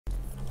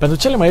Pentru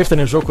cele mai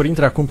ieftine jocuri,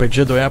 intră acum pe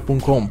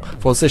g2a.com.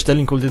 Folosește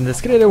linkul din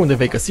descriere unde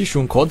vei găsi și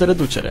un cod de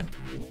reducere.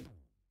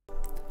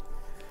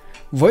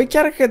 Voi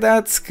chiar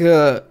credeți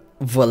că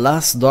vă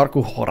las doar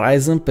cu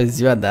Horizon pe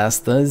ziua de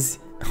astăzi?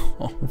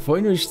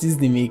 Voi nu știți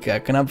nimica.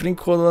 Când am prins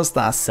codul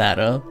ăsta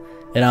aseară,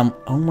 eram,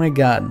 oh my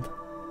god,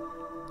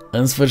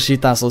 în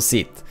sfârșit a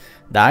sosit.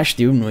 Da,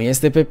 știu, nu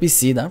este pe PC,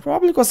 dar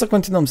probabil că o să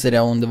continuăm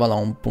seria undeva la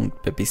un punct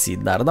pe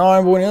PC. Dar da,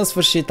 mai bun, în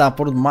sfârșit a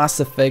apărut Mass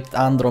Effect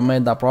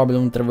Andromeda, probabil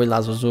unul dintre voi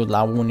l-ați văzut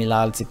la unii, la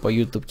alții pe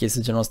YouTube,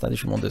 chestii genul ăsta,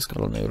 deși modul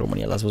scroll noi în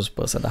România l-ați văzut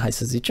pe ăsta, dar hai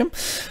să zicem.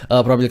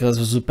 Probabil că l-ați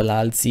văzut pe la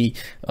alții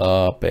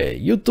pe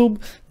YouTube.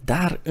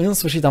 Dar în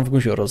sfârșit am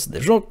făcut și eu rost de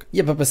joc,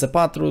 e pe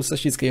PS4, să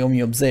știți că e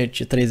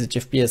 1080, 30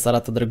 FPS,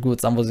 arată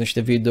drăguț, am văzut niște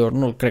videouri,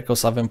 nu cred că o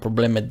să avem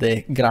probleme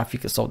de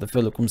grafică sau de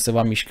felul cum se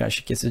va mișca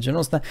și chestii genul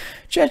ăsta,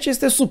 ceea ce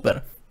este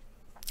super.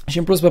 Și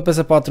în plus pe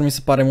PS4 mi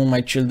se pare mult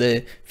mai chill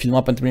de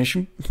filmat pentru mine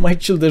și mai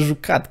chill de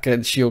jucat,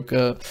 cred și eu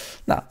că,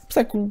 da,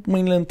 stai cu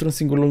mâinile într-un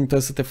singur loc,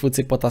 trebuie să te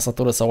fâții pe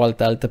tastatură sau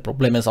alte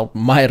probleme sau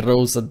mai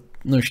rău să,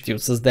 nu știu,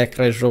 să-ți dea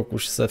crash jocul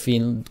și să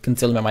fii când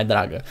ți-e lumea mai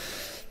dragă.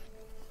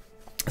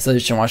 Să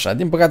zicem așa.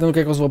 Din păcate nu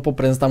cred că o să vă pot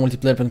prezenta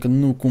multiplayer pentru că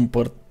nu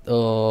cumpăr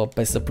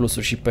PS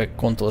Plus-uri și pe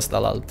contul ăsta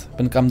la alt.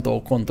 Pentru că am două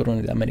conturi,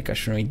 unul de America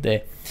și unul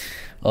de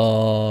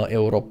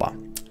Europa.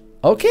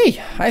 Ok,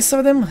 hai să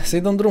vedem,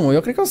 să-i dăm drumul.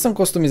 Eu cred că o să-mi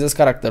customizez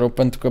caracterul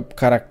pentru că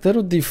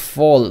caracterul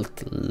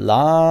default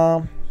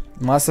la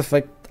Mass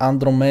Effect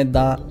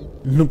Andromeda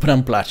nu prea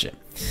îmi place.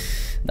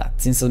 Da,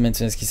 țin să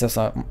menționez chestia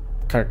asta,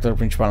 caracterul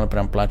principal nu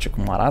prea îmi place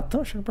cum arată,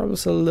 așa că probabil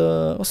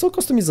o să-l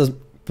customizez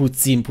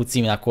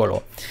puțin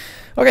acolo.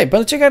 Ok,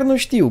 pentru cei care nu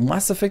știu,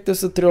 Mass Effect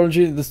este o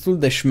trilogie destul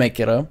de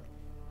șmecheră,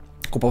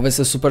 cu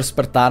poveste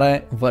super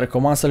tare, vă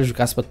recomand să le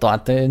jucați pe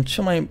toate,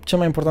 cel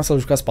mai important să le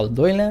jucați pe al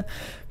doilea,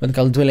 pentru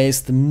că al doilea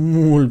este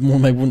mult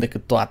mai bun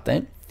decât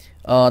toate.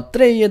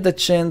 3 e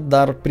decent,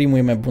 dar primul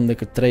e mai bun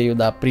decât 3,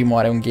 dar primul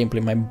are un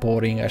gameplay mai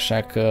boring,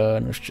 așa că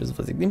nu știu ce să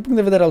vă zic. Din punct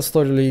de vedere al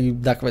story-ului,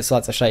 dacă vă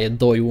luați așa, e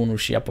 2, 1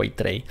 și apoi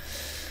 3.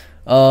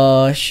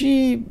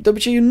 Și de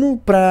obicei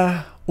nu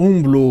prea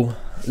umblu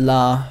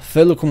la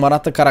felul cum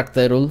arată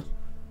caracterul,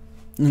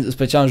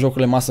 special în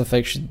jocurile Mass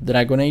Effect și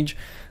Dragon Age,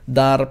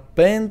 dar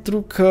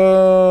pentru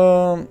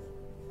că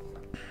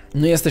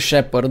nu este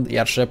Shepard,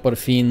 iar Shepard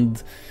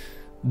fiind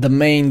the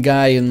main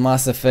guy în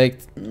Mass Effect,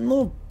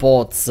 nu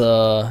pot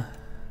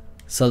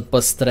să-l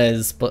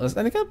păstrez,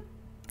 adică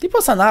tipul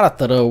ăsta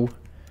n-arată rău,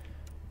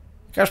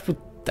 că aș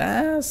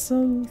putea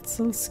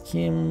să-l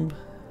schimb,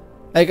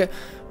 adică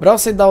vreau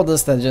să-i dau de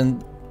ăsta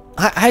gen,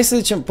 hai să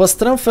zicem,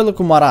 păstrăm felul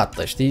cum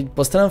arată, știi,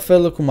 păstrăm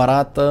felul cum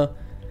arată.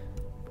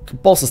 Că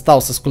pot să stau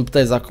să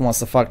sculptez acum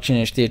să fac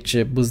cine știe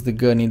ce boost de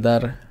gănii,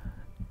 dar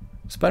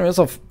sper eu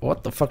să...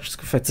 What the fuck, știți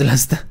cu fețele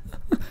astea?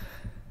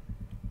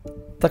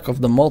 Attack of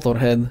the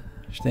Motorhead,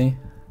 știi?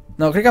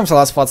 Nu, cred că am să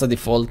las fața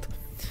default,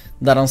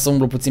 dar am să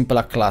umblu puțin pe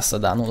la clasă,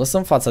 da, nu,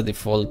 lăsăm fața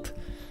default.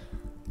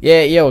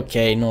 E ok,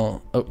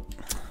 nu...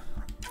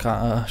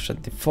 Ca așa,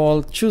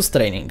 default, choose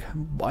training,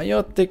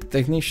 biotic,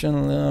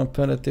 technician,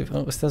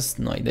 operative, astea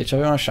sunt noi, deci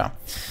avem așa.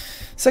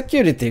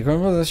 Security,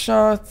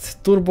 shot,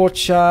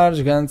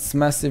 turbocharge, guns,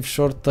 massive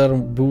short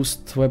term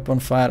boost, weapon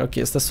fire, ok,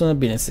 asta sună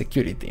bine,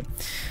 security.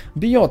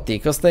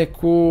 Biotic, asta e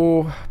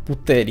cu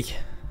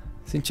puteri.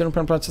 Sincer nu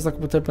prea îmi place asta cu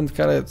puteri pentru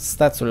că are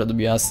stats-urile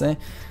dubioase.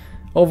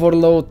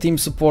 Overload, team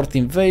support,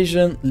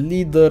 invasion,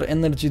 leader,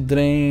 energy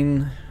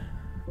drain,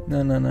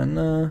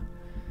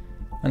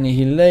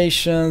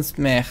 Annihilations,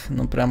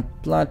 nu prea îmi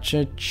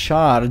place.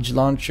 Charge,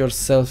 launch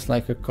yourself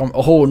like a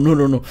oh,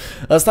 nu.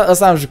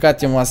 Asta am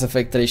jucat eu Mass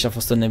Effect 3 și a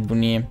fost o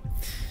nebunie.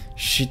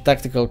 Și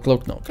Tactical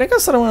Cloak, nu. Cred că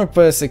să rămânem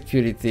pe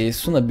Security.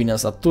 Sună bine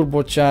asta.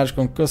 Turbocharge,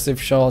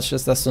 Concussive Shell și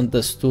astea sunt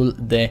destul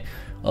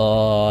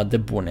de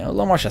bune. O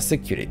luăm așa,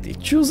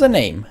 Security. Choose a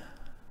name.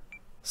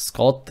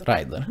 Scott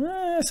Rider.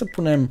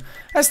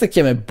 Hai să te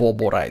cheme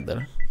Bobo Rider.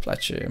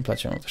 Îmi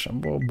place mult așa.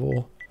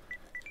 Bobo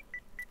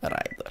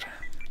Rider.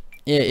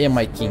 E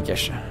mai kinky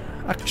așa.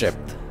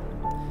 Accept.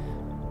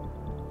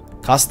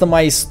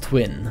 Customize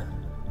twin.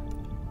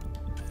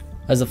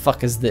 What the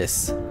fuck is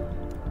this?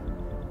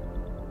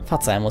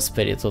 Fața aia mă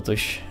sperie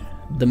totuși.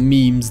 The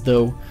memes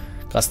though.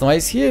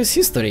 Customize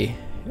history.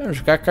 Eu am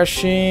jucat ca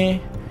și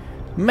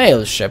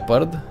male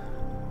Shepard.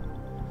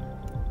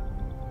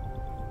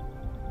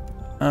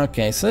 Ok,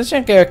 să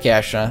zicem că e ok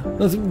așa.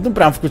 Nu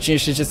prea am făcut cine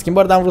știe ce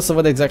schimbări, dar am vrut să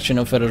văd exact ce ne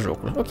oferă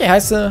jocul. Ok,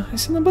 hai să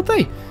ne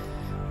bătăi.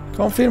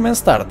 Confirm and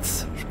start.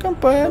 Jucăm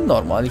pe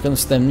normal, adică nu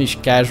suntem nici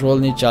casual,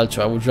 nici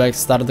altceva. Would you like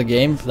to start the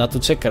game? Dar tu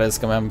ce crezi?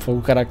 Că mi-am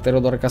făcut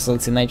caracterul doar ca să-l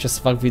țin aici să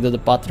fac video de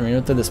 4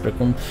 minute despre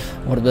cum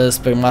vorbesc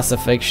despre Mass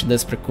Effect și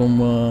despre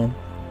cum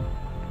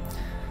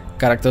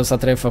caracterul ăsta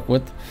trebuie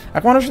făcut.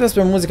 Acum nu știu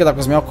despre muzică, dacă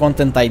o să-mi iau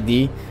Content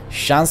ID,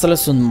 șansele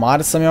sunt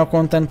mari să-mi iau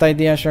Content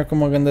ID, așa că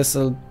mă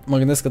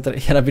gândesc că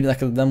era bine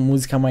dacă dăm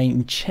muzica mai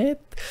încet.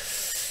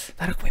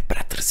 Dar acum e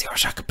prea târziu,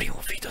 așa că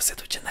primul video se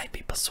duce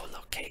naibii pe solo,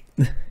 ok?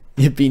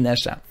 E bine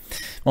așa.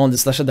 Mamă,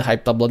 de așa de hype,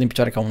 tablou din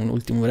picioare ca un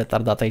ultimul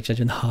retardat aici,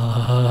 gen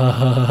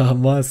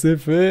Mass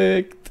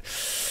Effect!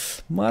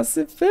 Mass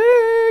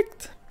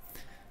Effect!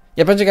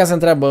 E pentru că se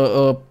întreabă,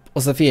 o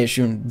să fie și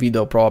un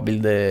video probabil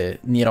de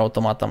Nier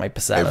Automata mai pe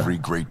seară,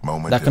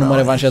 dacă nu mă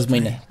revanșez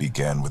mâine.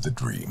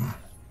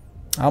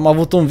 Am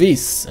avut un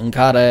vis în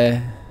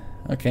care...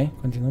 Ok,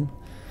 continuăm.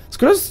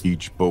 Scuz?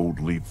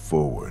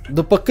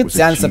 După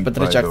câți ani se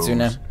petrece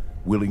acțiunea?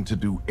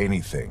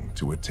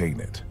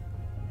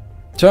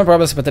 Cel mai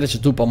probabil se petrece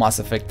după Mass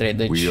Effect 3,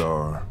 deci...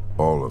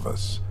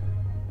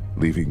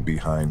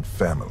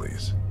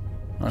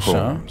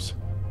 Așa.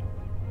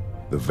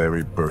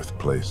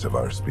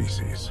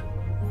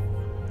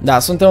 Da,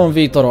 suntem în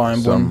viitor,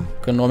 oameni buni,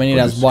 când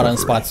omenirea zboară în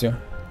spațiu.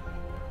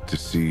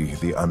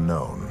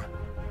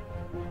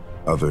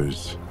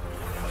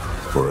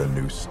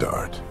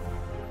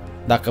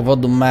 Dacă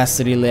văd un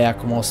mass relay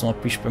acum o să mă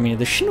piși pe mine,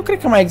 deși nu cred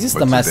că mai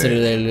există mass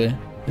relay-urile.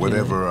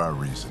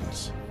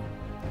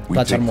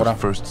 Place armura.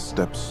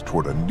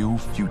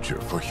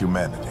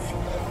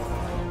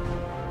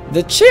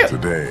 De ce?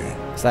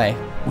 Stai.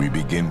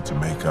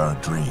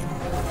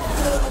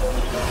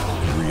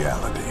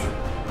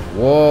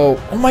 Wow, oh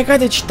my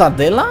god, e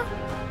Citadela?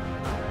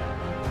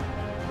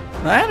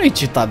 Aia nu e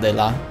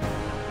Citadela.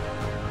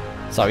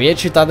 Sau e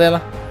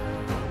Citadela?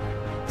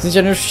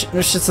 Sincer, nu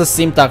știu ce să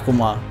simt acum.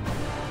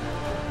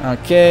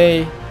 Ok.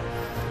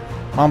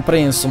 M-am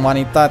prins,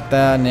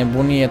 umanitatea,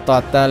 nebunie,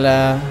 toate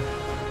alea.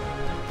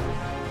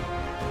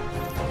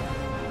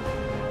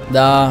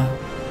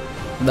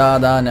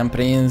 Da, ne-am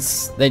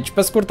prins. Deci,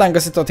 pe scurt, am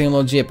găsit o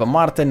tehnologie pe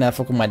Marte, ne-a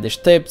făcut mai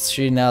deștepți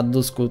și ne-a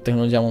dus cu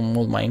tehnologia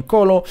mult mai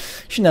încolo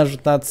și ne-a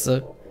ajutat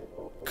să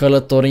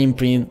călătorim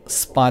prin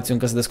spațiu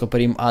încă să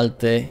descoperim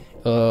alte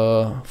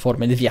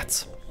forme de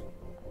viață.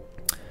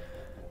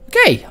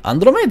 Ok,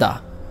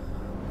 Andromeda.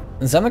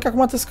 Înseamnă că acum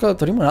trebuie să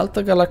călătorim în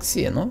altă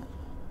galaxie, nu?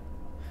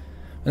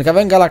 Pentru că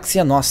avem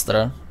galaxia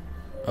noastră,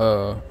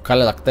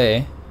 Cale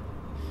Lactee,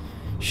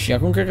 și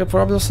acum cred că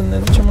probabil o să ne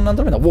ducem în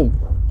Andromeda. Wow,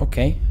 ok.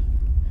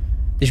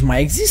 Deci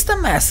mai există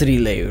mass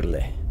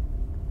relay-urile.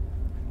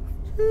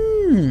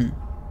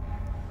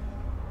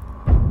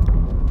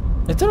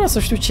 Eu trebuie să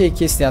știu ce e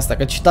chestia asta,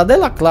 că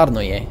Citadela clar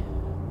nu e.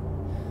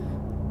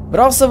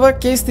 Vreau să văd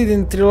chestii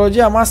din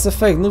trilogia Mass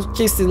Effect, nu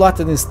chestii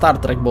luate din Star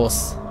Trek,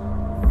 boss.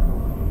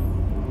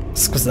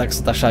 Scuze dacă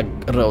sunt așa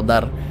rău,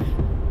 dar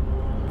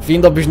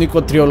fiind obișnuit cu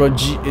o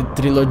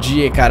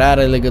trilogie care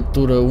are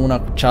legătură una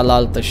cu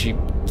cealaltă și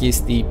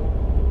chestii,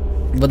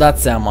 vă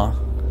dați seama.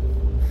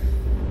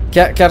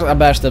 Chiar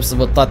abia aștept să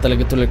văd toate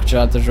legăturile cu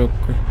celelalte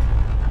jocuri.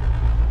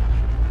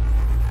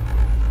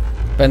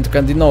 Pentru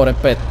că, din nou,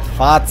 repet,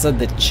 față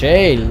de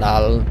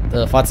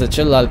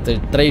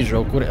celelalte 3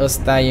 jocuri,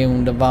 ăsta e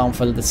undeva un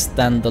fel de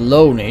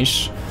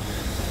standalone-ish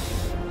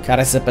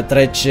care se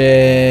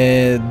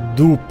petrece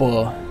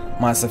după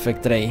Mass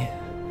Effect 3.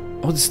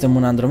 Suntem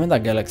în Andromeda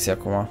Galaxy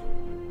acum.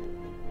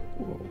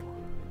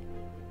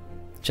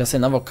 Ce asta e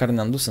nava cu care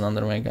ne-am dus în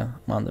Andromeda,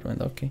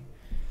 ok.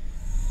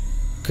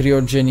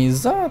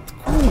 Criogenizat,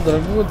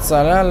 drăguț,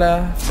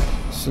 alea,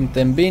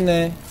 suntem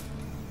bine.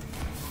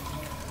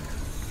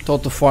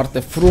 Totul foarte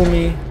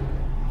frumi.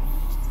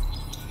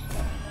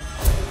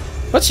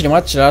 Bă,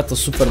 cinematice arată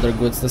super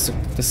drăguț,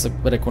 trebuie să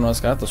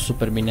recunosc că arată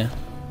super bine.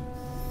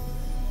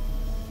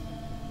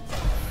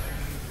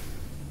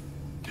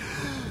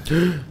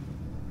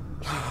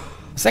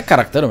 Asta e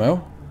caracterul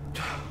meu?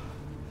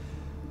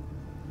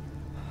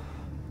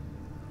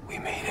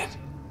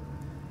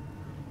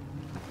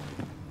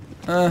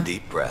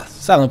 Deep breaths.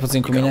 Seamănă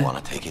puțin cu mine.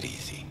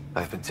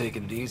 I've been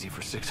taking it easy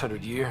for 600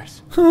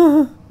 years.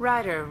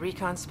 Ryder,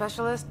 recon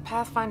specialist,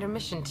 Pathfinder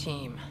mission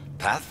team.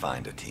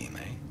 Pathfinder team,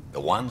 eh?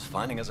 The ones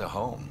finding us a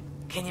home.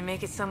 Can you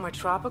make it somewhere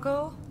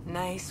tropical?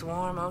 Nice,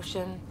 warm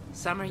ocean,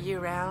 summer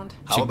year-round?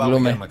 How about we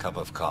get him a cup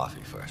of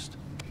coffee first?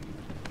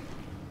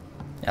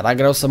 Era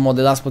greu să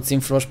modelați puțin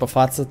floși pe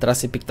față, trebuia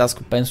să-i pictați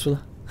cu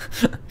pensul.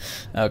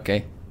 Ok.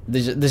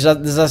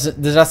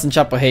 Deja să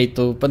înceapă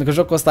hate-ul, pentru că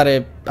jocul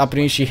ăsta a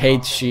primit și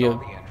hate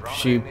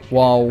și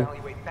wow.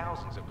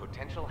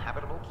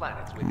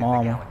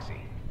 Mamă.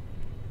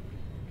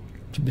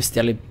 Ce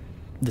bestial e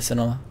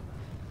desenul ăla.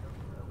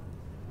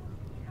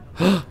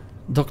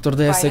 Doctor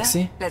de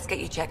sexy?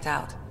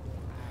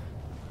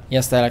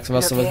 Ia stai, Alex,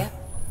 vreau să văd.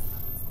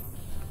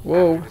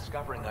 Wow.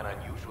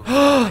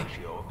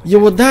 E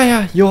o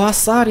de-aia, e o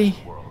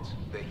Asari.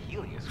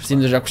 Știm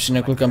deja cu cine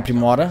ne culcăm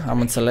prima oară, am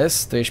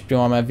înțeles, tu ești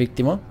prima mea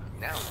victimă.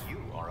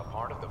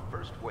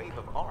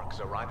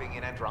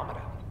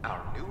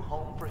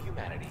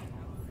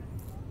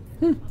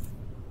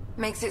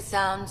 Makes it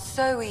sound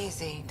so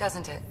easy,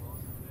 doesn't it?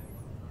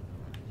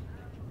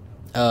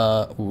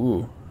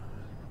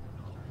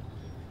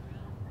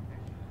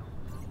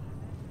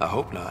 I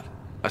hope not.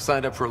 I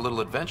signed up for a little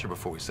adventure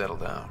before we settle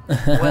down.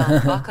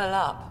 Well, buckle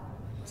up.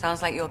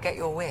 Sounds like you'll get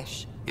your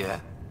wish. Yeah.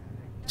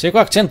 Ce cu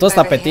accentul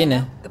ăsta pe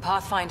tine? The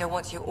Pathfinder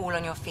wants you all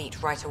on your feet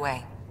right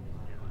away.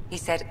 He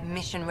said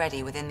mission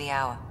ready within the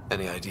hour.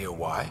 Any idea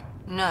why?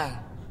 No,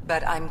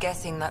 but I'm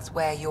guessing that's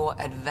where your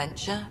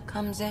adventure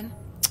comes in.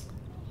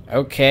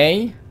 Okay.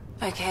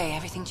 Okay,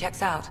 everything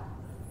checks out.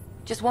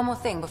 Just one more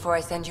thing before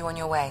I send you on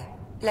your way.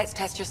 Let's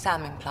test your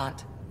SAM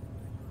implant.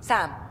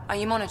 Sam, are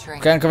you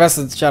monitoring? Cream că vrea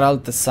să ceară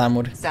alte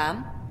Samuri.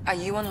 Sam, are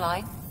you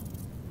online?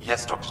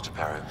 Yes, Dr.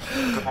 Taparu.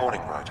 Good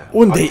morning, Ryder.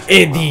 Unde-i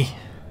Eddie?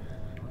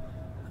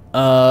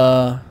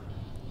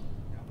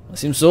 Mă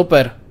simt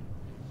super.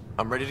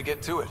 I'm ready to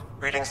get to it.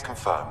 Readings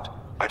confirmed.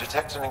 I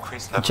detect an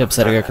increased level. Încep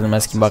să râgă când mi-a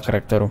schimbat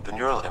caracterul. The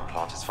neural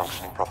implant is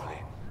functioning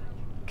properly.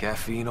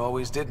 Caffeine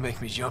always did make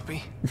me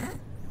jumpy.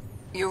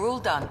 You're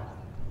all done.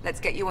 Let's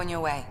get you on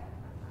your way.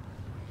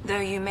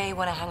 Though you may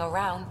want to hang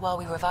around while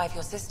we revive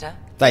your sister.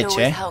 Stai, It ce?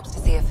 always helps to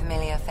see a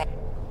familiar face.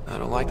 I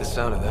don't like the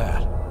sound of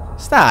that.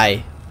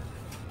 Stai.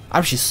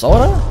 Am și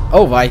soră?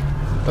 Oh, vai.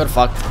 What the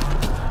fuck?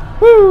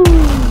 Woo!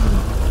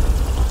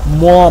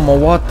 Mamă,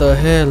 what the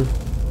hell?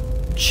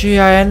 Ce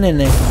e aia,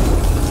 nene?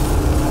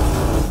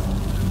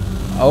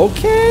 Ok.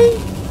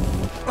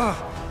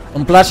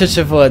 Îmi place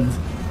ce văd.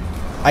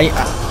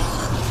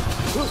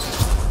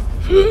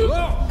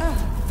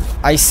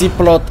 I see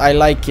plot, I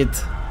like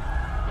it.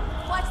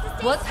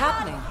 What's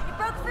happening?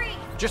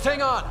 Just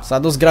hang on. S-a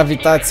dus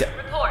gravitația.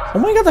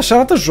 Oh my god, așa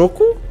arată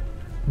jocul?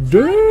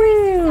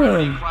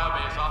 Damn!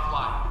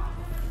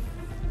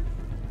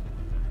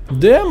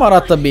 Damn,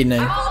 arată bine.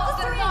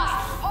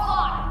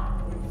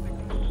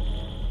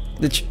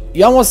 Deci,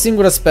 eu am o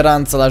singură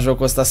speranță la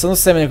jocul ăsta, să nu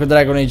semene cu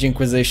Dragon Age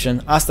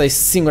Inquisition. Asta e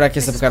singura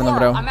chestie pe care nu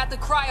vreau.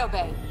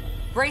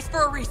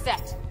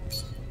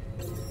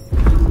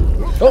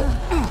 Oh.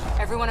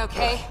 Everyone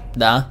okay?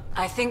 Da.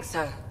 I think so.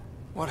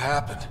 What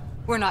happened?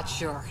 We're not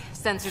sure.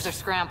 Sensors are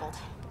scrambled.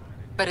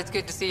 But it's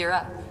good to see you're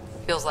up.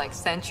 Feels like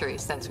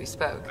centuries since we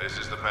spoke. This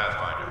is the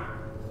Pathfinder.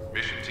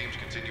 Mission teams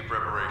continue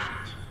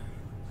preparations.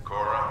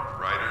 Cora,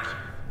 riders,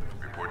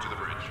 report to the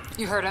bridge.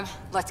 You heard him.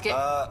 Let's get...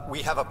 We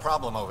have a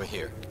problem over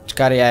here.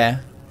 Care e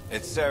aia?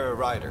 It's Sarah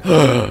Ryder.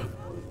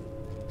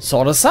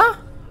 Sora sa?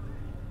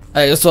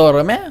 E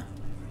sora mea?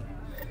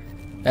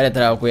 Care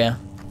treaba cu ea?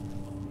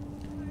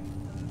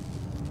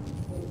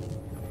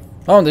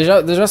 Oh,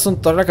 deja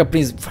sunt oracă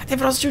prins. Frate,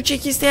 vreau să știu ce e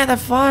chestia aia de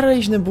afară,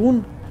 ești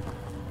nebun?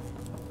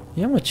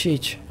 Ia mă, ce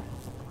aici?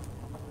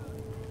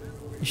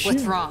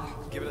 What's wrong?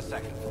 Give it a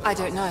second. I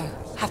don't know.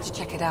 Have to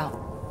check it out.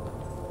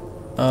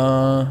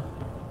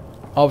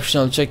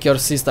 Optional, check your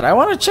sister. I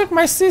wanna check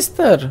my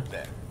sister.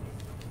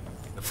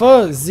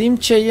 Fă, zi-mi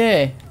ce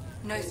e.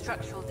 No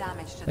structural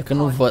damage to the Dacă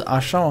nu văd,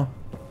 așa mă.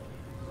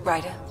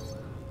 Ryder?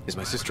 Is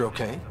my sister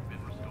okay?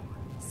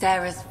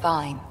 Sarah's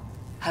fine.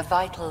 Her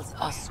vitals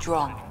are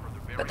strong.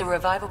 But the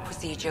revival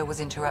procedure was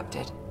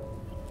interrupted.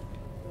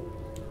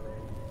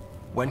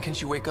 When can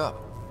she wake up?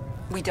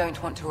 We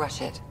don't want to rush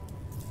it.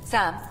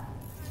 Sam?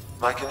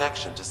 My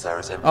connection to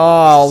Sarah's implant.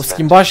 Au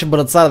schimbat și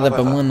brățara de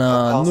pe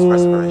mână. Nu.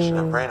 Respiration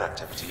and brain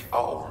activity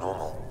are all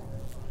normal.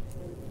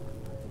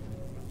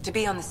 To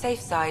be on the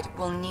safe side,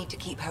 we'll need to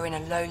keep her in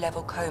a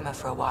low-level coma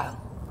for a while.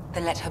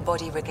 Then let her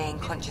body regain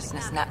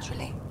consciousness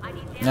naturally.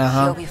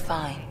 She'll be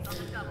fine.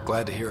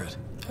 Glad to hear it.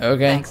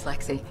 Okay. Thanks,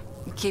 Lexi.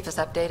 Keep us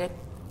updated.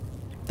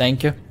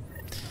 Thank you.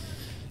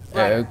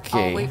 Right. Ok.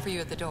 I'll wait for you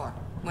at the door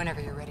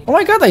whenever you're ready. Oh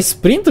my god, ai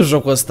sprint în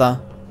jocul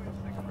ăsta.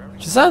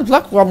 Ce s-a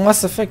întâmplat cu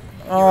Mass Effect?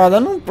 Ah,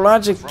 dar nu-mi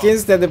place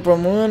chestia de pe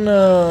mână.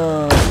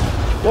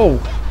 Wow.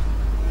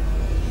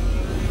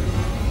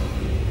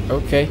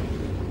 Ok.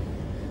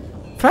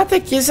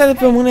 Frate, chestia de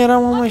pe mână era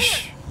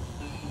mămăși.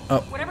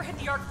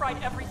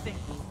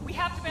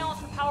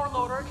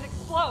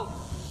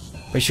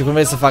 Păi și cum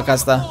vrei să fac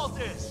asta?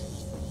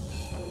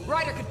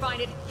 Ryder could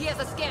find it. He has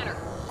a scanner.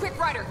 Quick,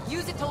 Ryder,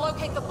 use it to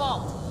locate the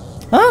fault.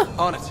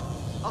 Ah? On it.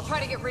 I'll try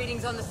to get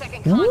readings on the second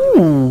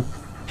conduit.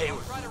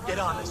 Hayward, get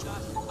on this.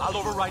 I'll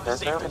override the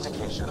There's no safety.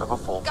 indication of a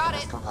fault Got in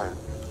this it. component.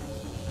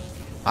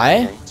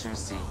 Aia?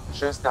 A2C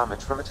shows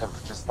damage from a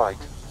temperature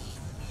spike.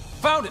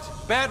 Found it.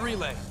 Bad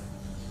relay.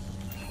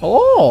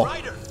 Oh!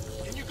 Ryder,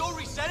 can you go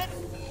reset it?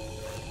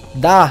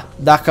 Da,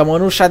 dacă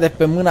mănușa de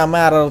pe mâna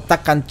mea ar arăta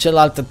ca în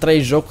celelalte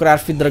 3 jocuri, ar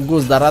fi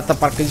drăguț, dar arată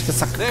parcă zici că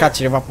s-a căcat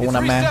cineva pe mâna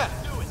mea.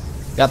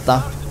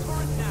 Gata.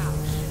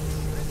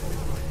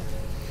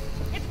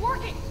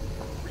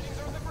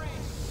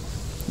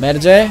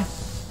 Merge?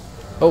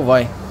 Oh,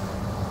 vai.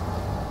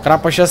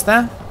 Crapă și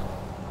astea?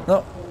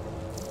 Nu.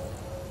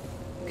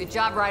 Good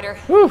job, Ryder.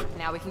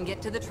 Now we can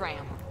get to the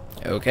tram.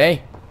 Ok.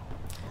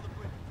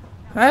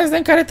 Hai să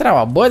vedem care-i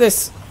treaba. Bă,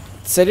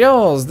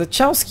 serios, de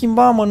ce au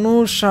schimbat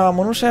mănușa?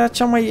 Mănușa era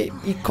cea mai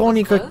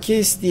iconică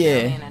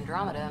chestie.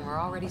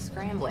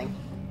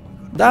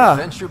 Da.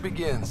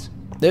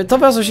 De tot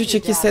vreau să știu ce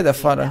chestie e de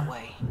afară.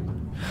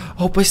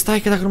 Oh, păi stai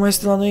că dacă nu mai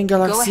suntem la noi în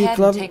galaxie,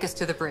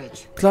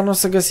 clar nu o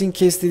să găsim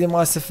chestii de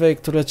Mass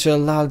Effect-urile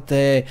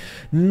celelalte.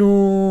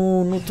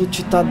 Nu tu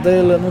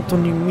citadelă, nu tu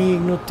nimic,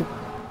 nu tu...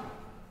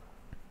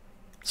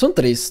 Sunt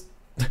trist.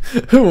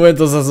 În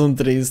momentul ăsta sunt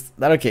trist.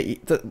 Dar ok,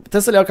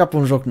 trebuie să le iau ca pe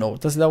un joc nou.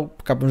 Trebuie să le iau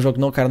ca pe un joc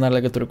nou care nu are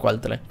legătură cu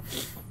altele.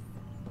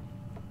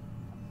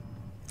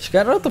 Și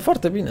care arată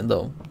foarte bine,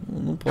 da.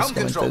 Nu pot să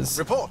comentez.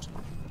 Report.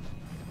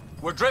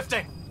 We're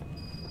drifting.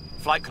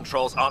 Flight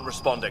controls aren't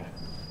responding.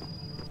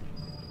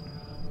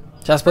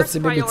 Ce ați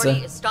pățit,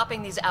 bebiță?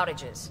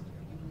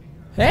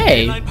 Hey!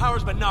 Line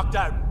power's been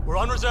knocked out.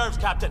 We're on reserves,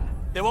 Captain.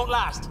 They won't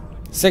last.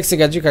 Sexy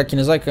gagica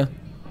chinezoică.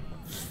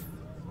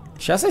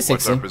 Și asta e What's our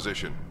sexy.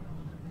 position?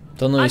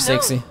 Tot nu e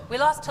sexy. We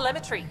lost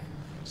telemetry.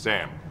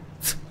 Sam,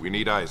 we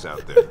need eyes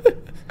out there.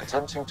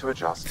 Attempting to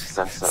adjust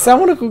sensor.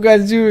 Seamănă cu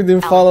gagiul din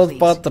Fallout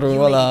 4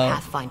 ăla.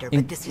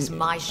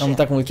 Am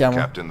uitat cum îl cheamă.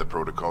 Captain, the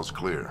protocol's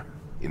clear.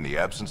 In the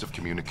absence of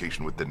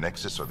communication with the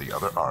Nexus or the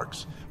other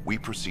arcs, we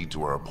proceed to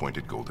our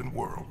appointed golden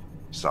world.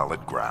 Solid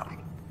ground.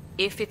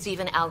 If it's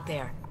even out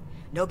there.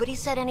 Nobody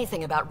said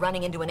anything about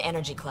running into an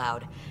energy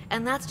cloud,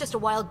 and that's just a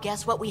wild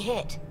guess what we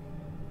hit.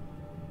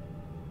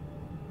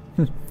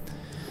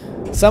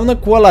 Seamănă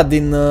cu ăla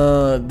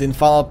din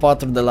Fallout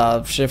 4 de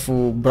la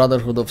șeful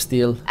Brotherhood of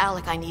Steel.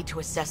 Alec, I need to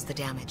assess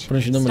the damage. Până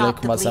și numele Stop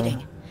cum the bleeding.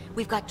 seamănă.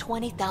 We've got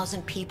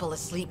 20,000 people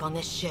asleep on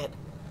this ship.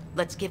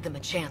 Let's give them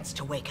a chance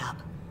to wake up.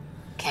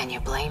 Can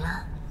you blame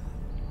her?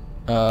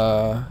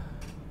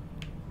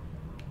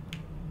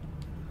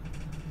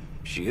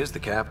 She is the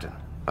captain.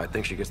 I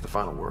think she gets the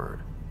final word.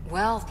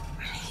 Well,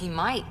 he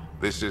might.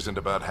 This isn't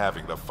about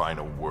having the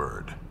final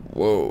word.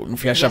 Wow, nu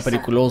fi așa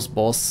periculos,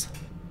 boss.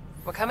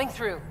 We're coming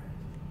through.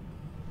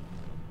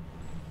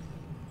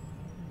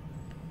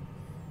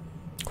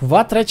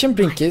 Cumva trecem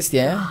prin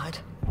chestia aia?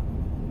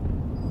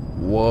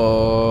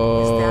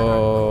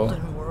 Wow.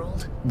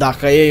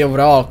 Dacă e, eu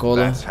vreau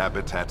acolo. That's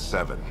Habitat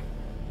 7.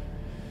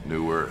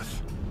 New Earth,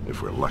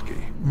 if we're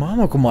lucky.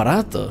 Mamă, cum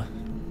arată.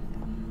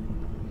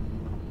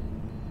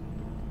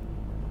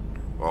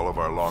 All of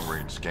our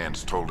long-range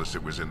scans told us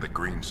it was in the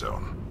green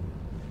zone.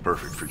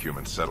 Perfect for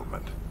human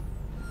settlement.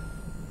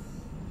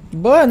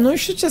 Bă, nu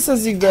știu ce să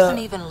zic, dar...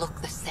 Doesn't even look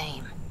the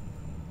same.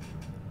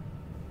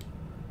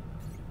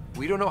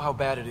 We don't know how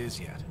bad it is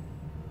yet.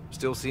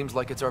 Still seems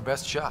like it's our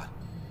best shot.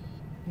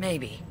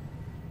 Maybe.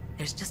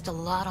 There's just a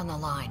lot on the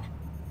line.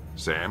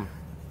 Sam?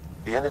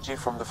 The energy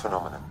from the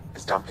phenomenon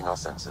is damping our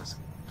senses.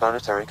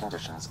 Planetary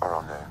conditions are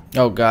unknown.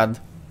 Oh,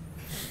 God.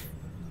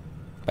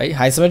 Păi,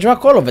 hai să mergem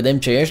acolo, vedem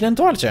ce e și ne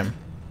întoarcem.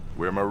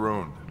 We're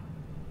marooned.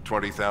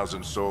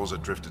 20,000 souls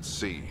adrift at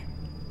sea.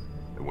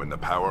 And when the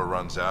power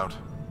runs out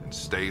and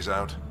stays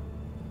out,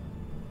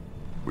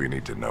 we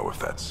need to know if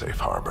that's safe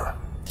harbor.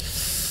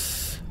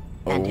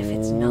 And if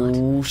it's not?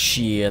 Oh,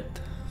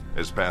 shit.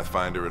 As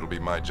Pathfinder, it'll be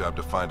my job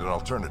to find an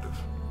alternative.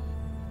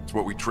 It's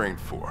what we trained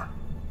for.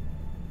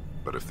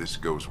 But if this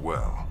goes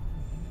well,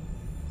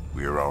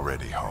 we are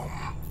already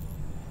home.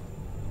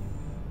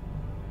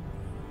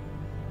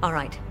 All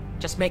right,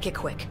 just make it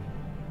quick.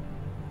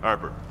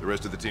 Harper, the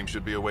rest of the team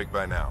should be awake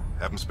by now.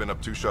 Have them spin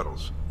up 2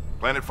 shuttles.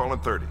 Planet Fallen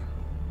 30.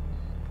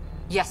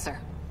 Yes, sir.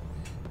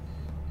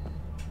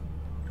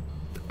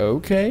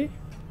 Okay.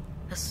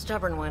 A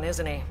stubborn one,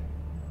 isn't he?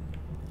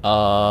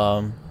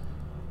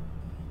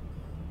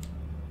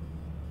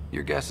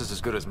 Your guess is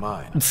as good as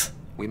mine.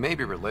 We may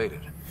be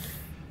related,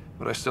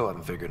 but I still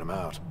haven't figured him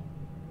out.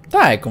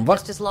 Da, e cumva...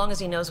 Just as long as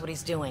he knows what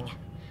he's doing.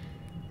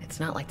 It's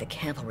not like the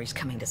cavalry's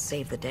coming to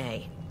save the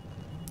day.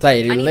 Da, e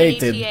I need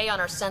related. an ETA on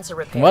our sensor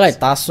Cumva l-ai repairs.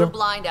 tasul? We're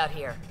blind out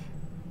here.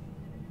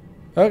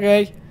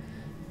 Ok.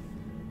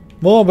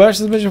 Bă, băia,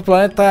 să mergem pe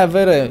planeta aia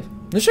vere.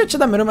 Nu știu ce,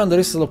 dar mereu mi-am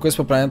dorit să locuiesc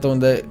pe planeta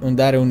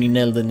unde are un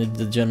inel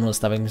de genul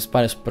ăsta, mi se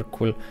pare super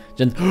cool.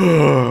 Gen,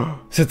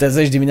 să te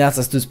trezești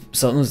dimineața,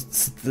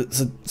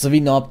 să vii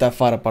noaptea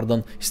afară,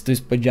 pardon, și să te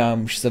uiți pe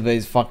geam și să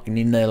vezi fucking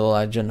inelul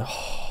ăla, gen...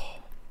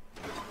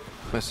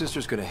 My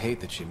sister's gonna hate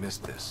that she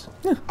missed this.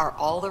 Are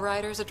all the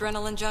riders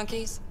adrenaline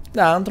junkies?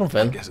 Da, într-un I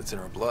fel. guess it's in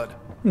her blood.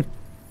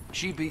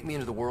 She beat me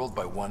into the world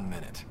by 1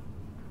 minute.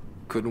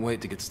 Couldn't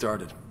wait to get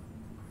started.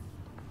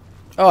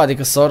 Oh,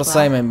 adică sora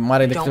sa e mai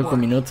mare decât cu un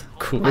minut.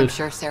 Cool. I'm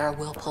sure Sarah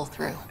will pull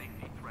through.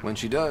 When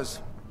she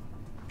does,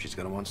 she's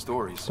gonna want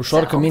stories.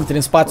 Ușor când intri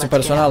în spațiu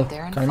personal.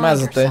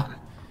 Calmează-te.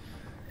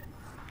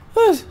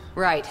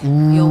 Right.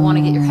 You'll want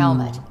to get your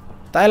helmet.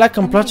 Da, e la că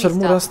îmi place And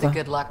maybe armura stop asta.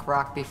 the good luck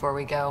rock before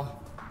we go.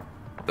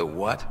 The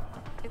what?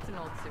 It's an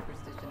old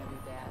superstition of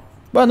your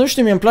dad's. Bă, nu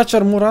știu, mie îmi place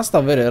armura asta,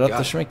 vere,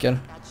 arată șmecher.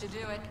 That should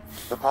do it.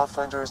 The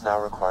Pathfinder is now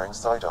requiring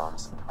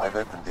sidearms. I've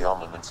opened the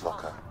armaments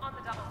locker.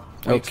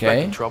 We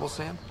expecting Ok. trouble,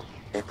 Sam?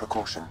 A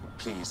precaution.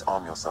 Please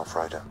arm yourself,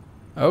 Ryder.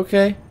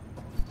 Ok.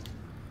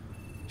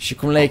 Și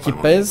cum le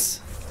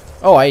echipez?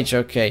 Oh, aici,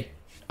 ok.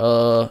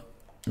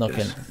 Ok,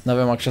 nu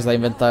avem acces la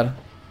inventar.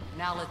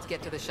 Now let's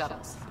get to the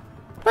shuttles.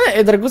 Bă,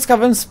 e drăguț că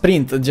avem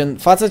sprint, gen,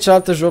 față de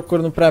celelalte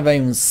jocuri nu prea aveai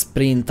un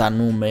sprint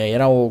anume,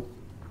 era o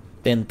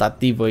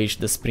tentativă aici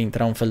de sprint,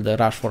 era un fel de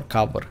rush for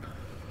cover.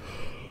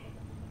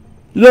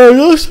 Dar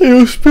asta e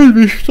un sprint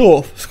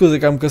mișto. Scuze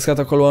că am căscat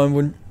acolo, oameni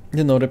buni.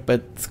 Din nou,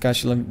 repet, ca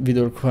și la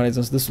video-uri cu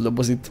Horizon, sunt destul de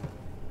obosit.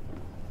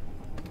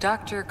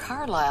 Dr.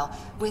 Carlyle,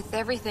 with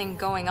everything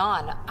going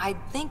on, I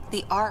think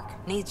the Ark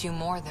needs you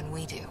more than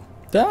we do.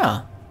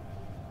 Da.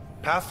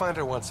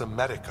 Pathfinder wants a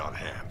medic on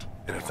hand.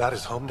 And if that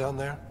is home down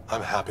there,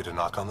 I'm happy to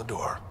knock on the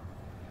door.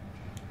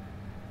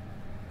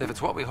 If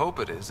it's what we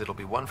hope it is,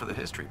 it'll be one for the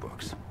history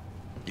books.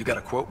 You got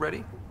a quote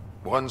ready?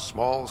 One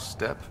small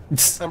step.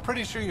 I'm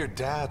pretty sure your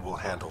dad will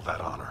handle that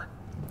honor.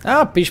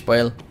 Ah, piși pe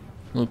el.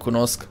 Nu-l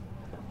cunosc.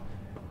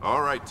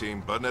 All right,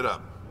 team, button it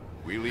up.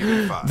 We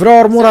leave in 5. Vreau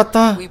armura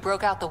ta. We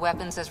broke out the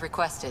weapons as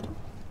requested.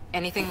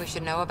 Anything we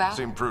should know about?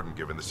 Seemed prudent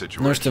given the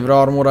situation. Nu știu, vreau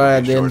armura aia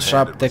de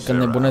N7 că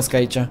nebunesc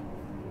aici. I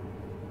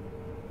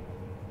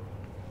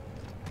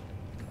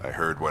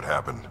heard what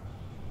happened.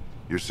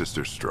 Your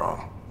sister's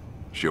strong.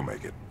 She'll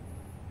make it.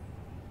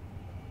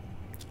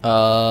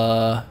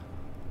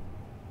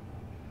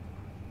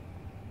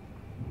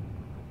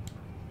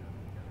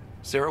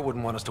 Sarah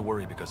wouldn't want us to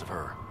worry because of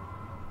her.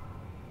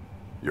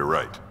 You're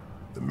right.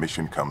 The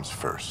mission comes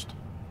first.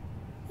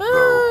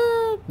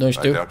 Though,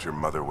 I doubt your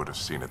mother would have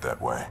seen it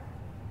that way.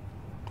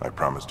 I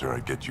promised her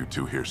I'd get you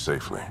two here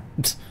safely.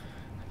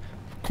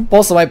 Cum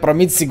poți să mai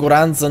promiți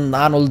siguranță în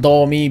anul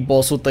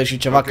 2100 și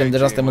ceva când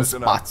deja suntem în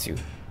spațiu?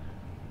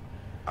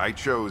 I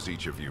chose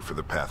each of you for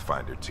the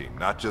Pathfinder team,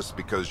 not just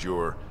because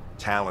you're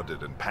talented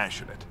and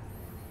passionate,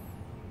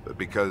 but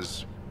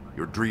because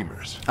you're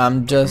dreamers.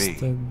 I'm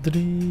just a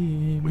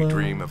dreamer. We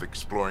dream of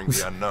exploring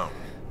the unknown,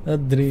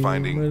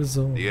 finding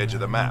the edge of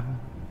the map,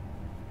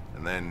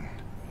 and then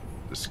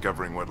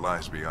discovering what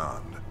lies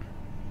beyond.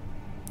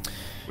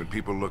 When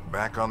people look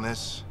back on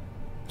this,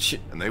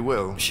 and they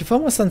will, și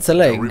fă-mă să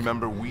înțeleg.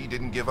 Remember we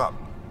didn't give up.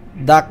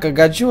 Dacă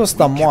gagiul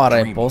ăsta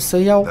moare, pot să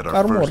iau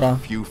armura.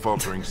 Few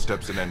faltering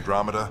steps in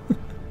Andromeda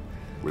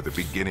were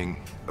the beginning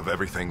of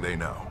everything they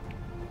know.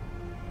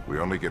 We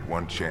only get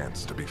one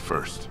chance to be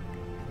first.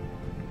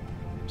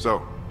 So,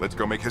 let's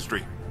go make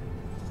history.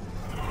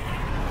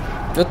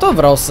 Eu tot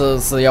vreau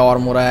să iau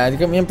armura aia,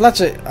 adică mie îmi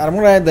place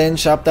armura aia de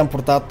N7, am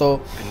purtat-o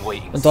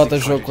în toate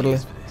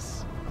jocurile.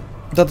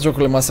 În toate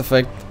jocurile Mass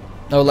Effect.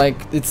 Oh,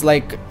 like, it's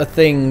like a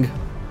thing.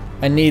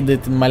 I need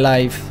it in my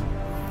life.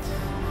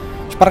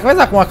 Și parcă vezi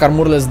acum că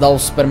armurile îți dau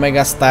super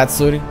mega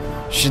stats-uri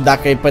și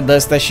dacă e pe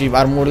de-astea și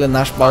armurile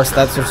nașpa au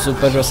stats-uri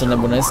super, o să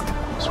nebunesc.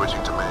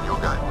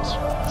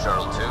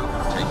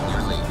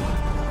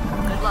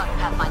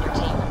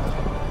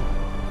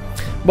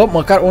 Bă,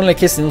 măcar unele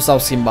chestii nu s-au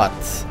schimbat.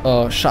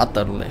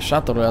 Shutter-urile.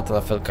 Shutter-urile atât la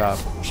fel ca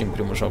și în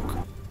primul joc.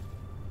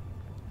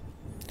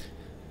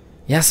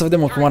 Ia să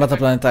vedem cum arată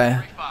planeta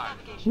aia.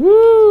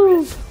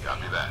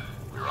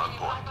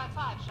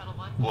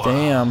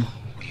 Damn.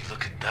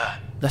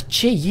 Dar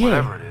ce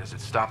e?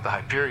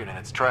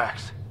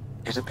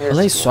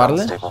 Ăla-i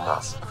soarele?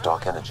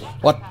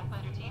 What?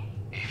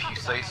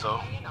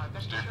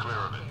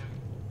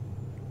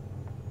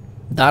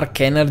 Dark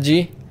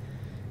energy?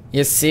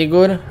 E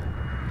sigur?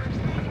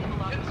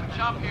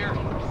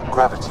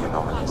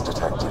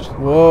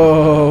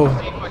 Wow.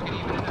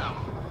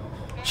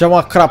 Și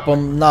am crapă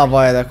nava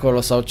aia de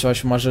acolo sau ceva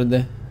și mă ajut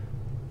de...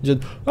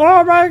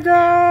 Oh my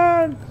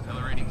god!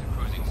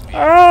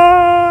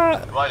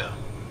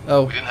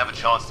 Oh. We didn't have a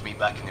chance to meet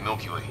back in the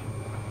Milky Way.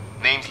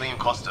 Name's Liam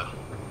Costa,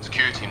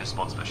 security and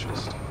response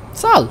specialist.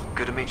 Sal!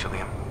 Good to meet you,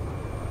 Liam.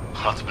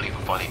 Hard to believe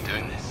we're finally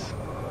doing this.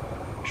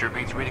 Sure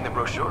beats reading the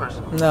brochures.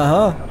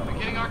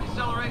 Beginning our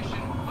deceleration.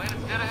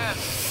 Planet's dead ahead.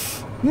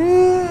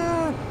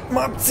 Mă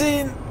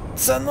abțin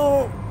să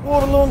nu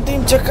urlu în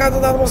timp ce cad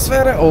în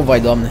atmosferă. Oh, vai,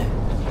 doamne.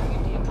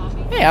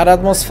 Ei, are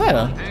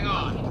atmosferă.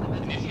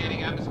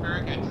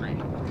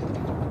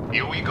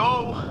 Here we go.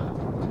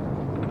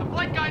 The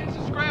flight guidance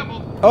is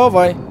scrambled. Oh,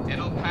 vai.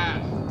 It'll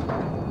pass.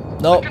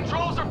 No. The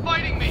controls are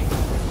fighting me.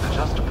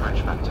 Adjust approach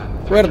vector.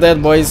 We're dead,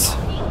 boys.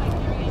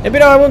 E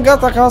bine, mai bun,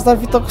 gata, că asta ar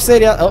fi tot cu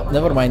seria. Oh,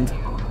 never mind.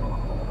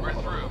 We're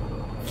through.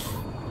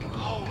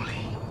 Holy.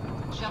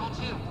 Shuttle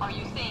 2, are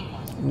you seeing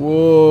this?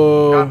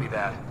 Whoa. Copy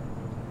that.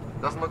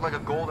 Doesn't look like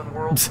a golden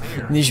world from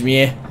here. Nici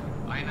mie.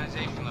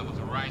 Ionization levels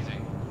are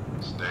rising.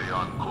 Stay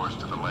on course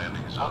to the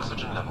landing zone.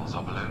 Oxygen levels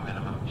are below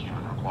minimum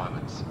human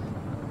requirements.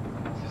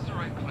 Is this the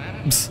right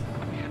planet?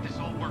 We had this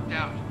all worked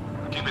out.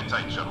 Keep it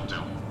tight, Shuttle 2.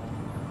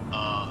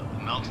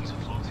 The mountains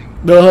are floating.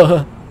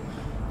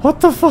 What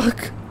the fuck?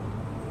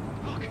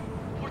 Look,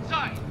 port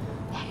side.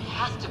 That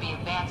has to be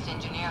advanced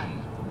engineering.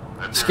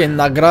 Și că e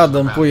nagradă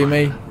în puii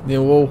mei din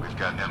WoW. We've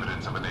got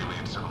evidence of an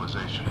alien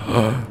civilization.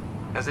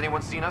 Has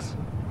anyone seen us?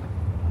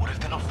 What if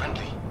they're not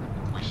friendly?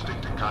 We stick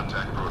to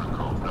contact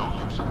protocol. No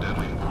use of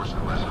deadly force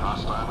unless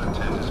hostile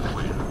intent is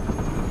clear.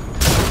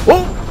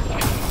 Oh!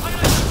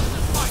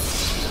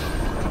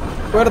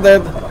 We're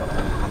dead.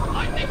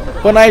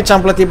 Până aici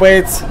am plătit,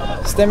 băieți.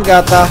 Suntem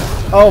gata.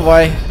 Oh,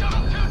 vai.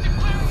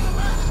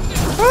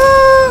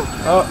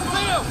 Oh.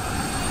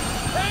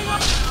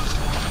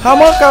 Ha,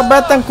 mă, că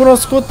abia te-am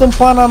cunoscut în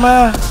pana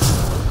mea.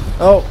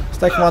 Oh,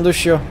 stai că m-am dus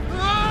și eu.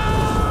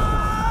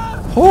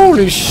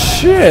 Holy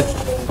shit!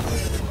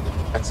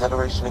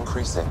 Acceleration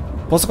increasing.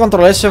 Poți să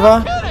controlezi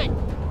ceva?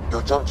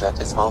 Your jump jet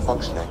is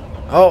malfunctioning.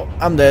 Oh,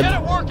 I'm dead.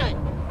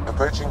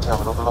 Approaching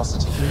terminal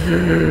velocity.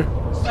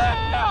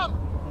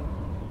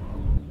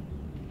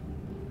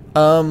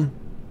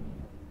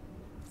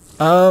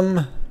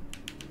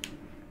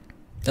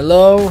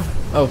 Hello?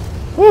 Oh.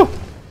 Woo!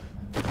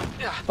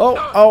 Oh,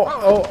 oh,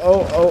 oh,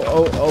 oh, oh,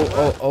 oh, oh,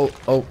 oh, oh,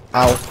 oh,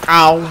 au,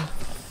 au.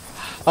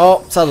 Oh,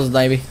 s-a dus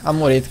naibii. Am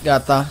murit,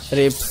 gata,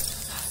 rip.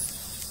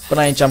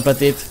 Până aici am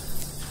plătit.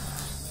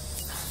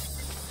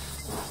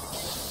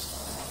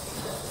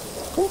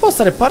 Cum poți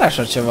să repari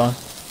așa ceva?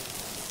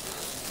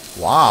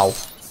 Wow.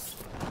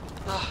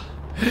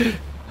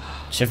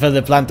 Ce fel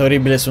de plante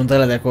oribile sunt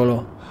alea de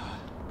acolo?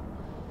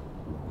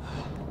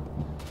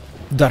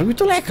 Dar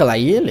uite-o că la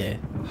ele.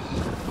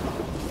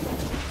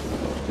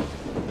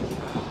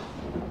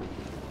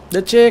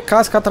 De ce e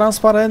casca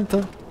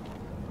transparentă?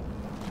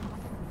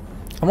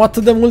 Am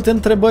atât de multe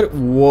întrebări.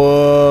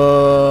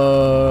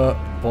 Wow.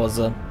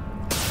 Poză.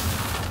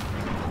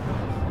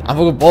 Am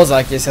făcut poza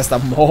la chestia asta.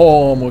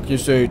 Mamă,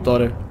 chestia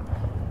uitare.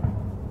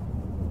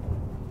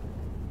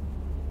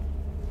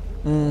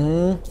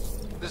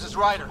 This is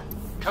Ryder.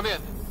 Come in.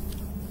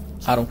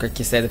 Aruncă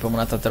chestia de pe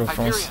mâna ta, te rog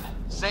frumos.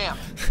 Sam,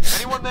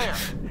 anyone there?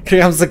 Cred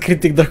că am să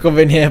critic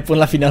dracovenia până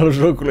la finalul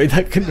jocului,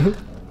 dacă nu.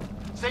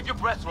 Save your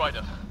breath,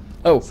 Ryder.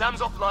 Oh. Sam's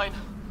offline.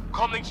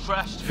 Comlink's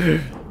trashed.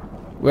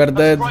 We're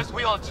dead. I'm surprised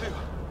we aren't too.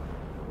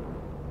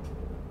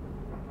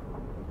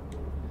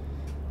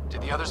 Did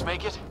the others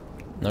make it?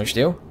 Nu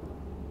știu.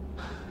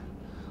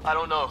 I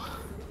don't know.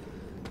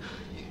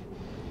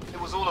 It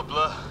was all a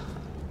blur.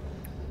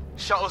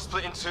 Shuttle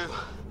split in two.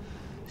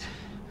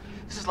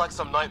 This is like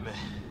some nightmare.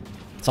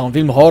 Sau un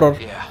film horror.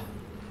 Yeah.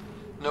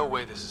 No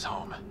way this is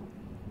home.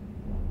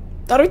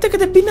 Dar uite cât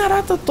de bine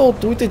arată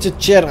tot. Uite ce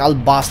cer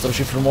albastru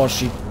și frumos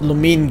și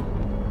lumini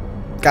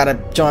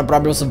care cel mai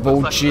probabil o să vă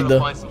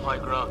ucidă.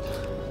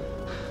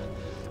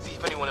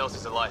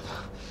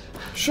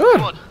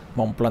 Sure.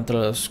 M-am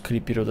plantele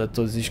scripirul de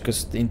tot, zici că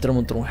intrăm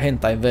într-un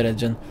hentai vere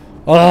gen.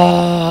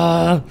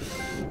 Aaaaaa!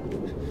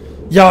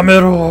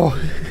 Yamero!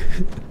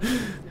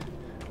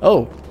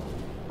 Oh!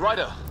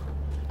 Ryder,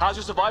 how's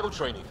your survival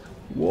training?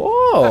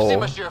 Whoa! I've seen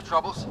my share of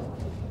troubles.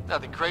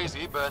 Nothing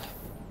crazy, but...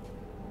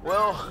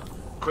 Well,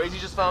 crazy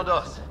just found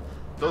us.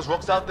 Those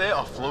rocks out there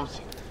are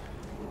floating.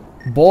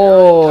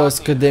 Boss,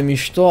 cât de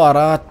mișto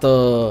arată!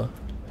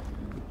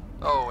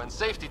 Oh, and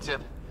safety tip.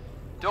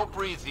 Don't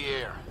breathe the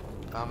air.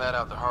 Found that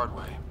out the hard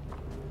way.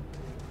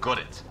 Got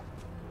it.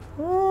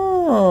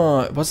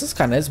 Poți să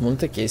scanezi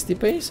multe chestii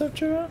pe ei sau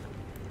ceva?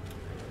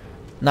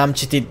 N-am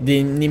citit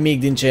nimic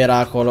din ce era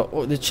acolo.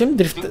 De ce îmi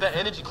driftă? Think that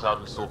energy cloud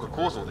we saw could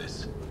cause all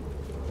this.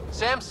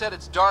 Sam said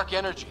it's dark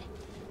energy,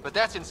 but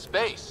that's in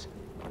space.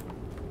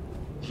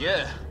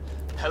 Yeah,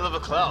 hell of a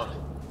cloud.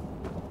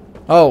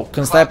 Oh,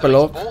 când stai pe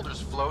loc.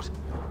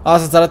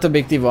 Asta îți arată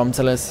obiectivul, am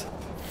înțeles.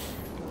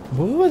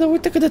 Bă, dar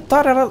uite cât de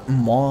tare arată.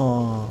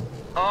 Mă.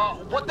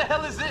 What the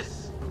hell is this?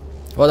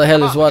 What the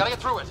hell is what?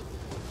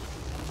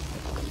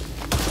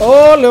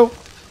 Oleu!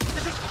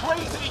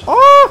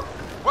 Ah!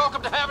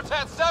 Welcome to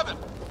Habitat 7.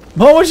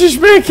 Mamă, ce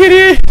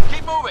șmecherie!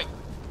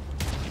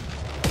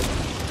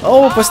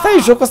 Oh, păi stai,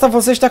 jocul ăsta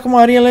folosește acum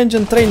Unreal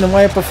Engine 3, nu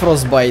mai e pe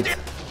Frostbite.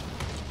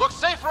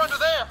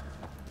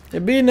 E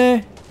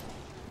bine.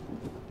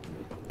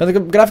 Pentru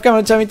că grafica mi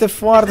aduce aminte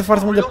foarte,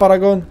 foarte mult de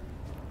Paragon.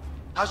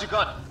 How's your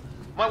gun?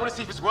 Might want to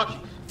see if it's working.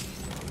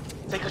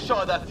 Take a shot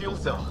at that fuel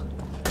cell.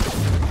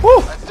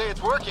 I'd say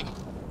it's working.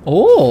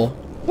 Oh,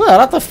 bă,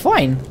 arată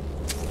fine.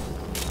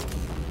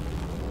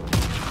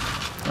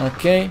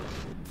 Ok.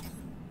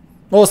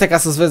 Oh, stai ca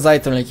să-ți vezi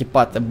itemele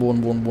echipate. Bun,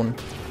 bun, bun.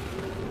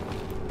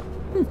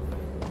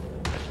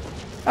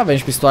 Avem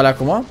și pistoale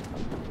acum.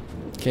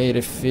 Ok,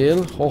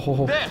 refill. Ho, ho,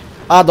 ho.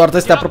 Ah, doar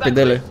trebuie să te apropii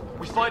de ele.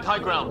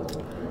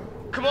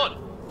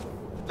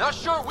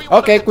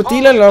 Ok,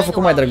 cutiile le-au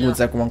făcut mai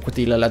drăguțe acum,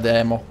 cutiile alea de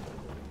ammo.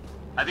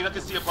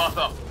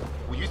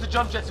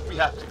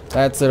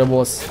 That's it,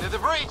 boss.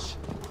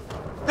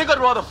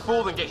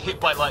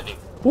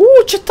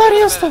 Ce tare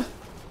e asta!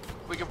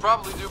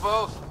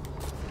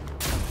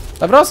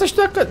 Dar vreau să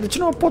știu că de ce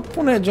nu mă pot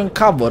pune gen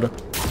cover.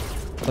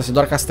 Asta e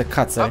doar ca să te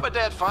cațe.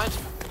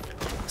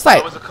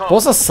 Stai,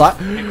 poți să sari?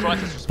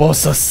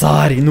 Poți să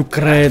sari, nu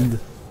cred.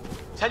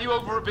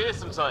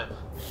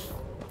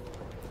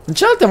 În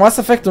celelalte Mass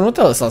Effect-ul nu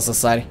te lăsa să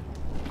sari.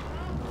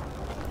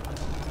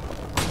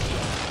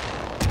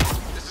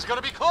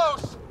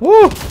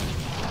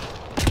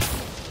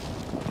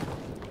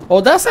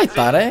 O, da, asta e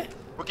tare.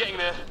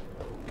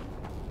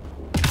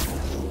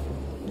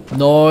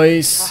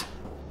 Nice.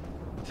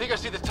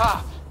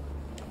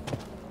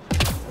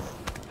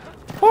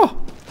 Oh.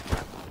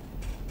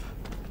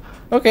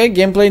 Ok,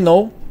 gameplay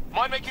nou.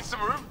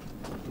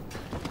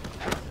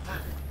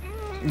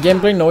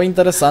 Gameplay nou,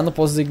 interesant, nu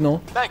pot să zic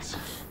nu.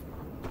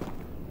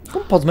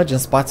 Cum poți merge în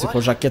spațiu cu o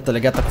jachetă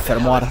legată cu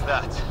fermoară?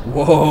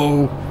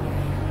 Wow.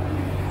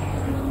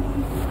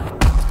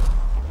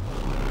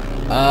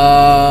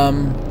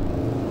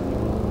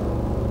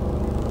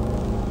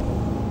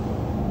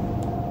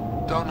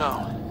 Don't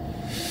know.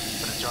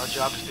 But it's our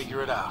job to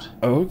figure it out.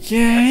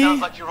 Okay. That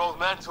sounds like your old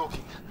man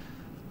talking.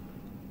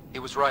 He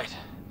was right.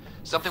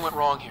 Something went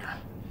wrong here.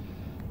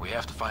 We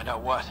have to find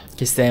out what.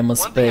 Chestia aia mă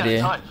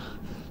sperie.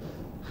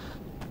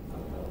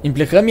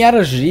 Implicăm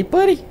iarăși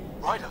Reaperi?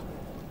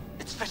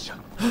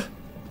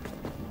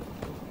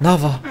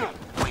 Nava.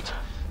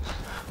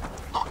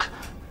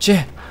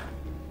 Ce?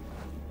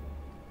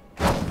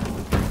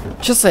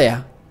 Ce să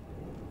ia?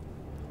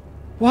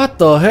 What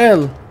the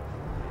hell?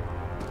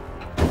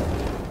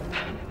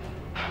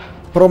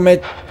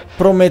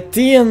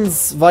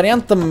 Prometheans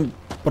variantă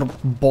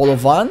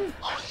bolovan?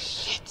 Holy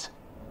shit.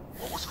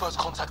 What was first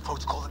contact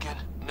protocol again?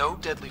 no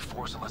deadly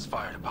force unless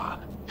fired upon.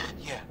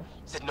 Yeah,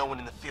 said no one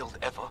in the field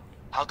ever.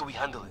 How do we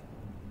handle it?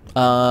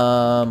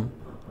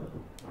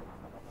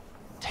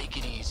 Take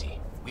it easy.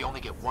 We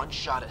only get one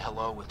shot at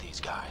hello with these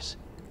guys.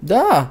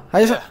 Da,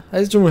 hai să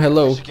zicem un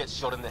hello. Get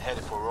shot in the head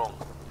if we're wrong.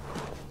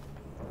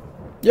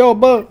 Yo,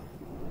 bă.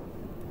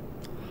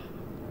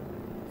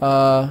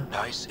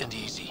 Nice and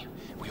easy.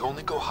 We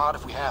only go hard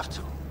if we have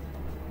to.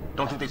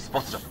 Don't think they've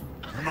spotted him.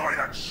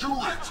 Not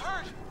shoot it!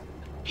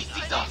 He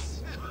sees us.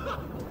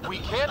 We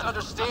can't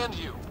understand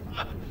you.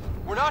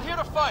 We're not here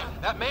to fight.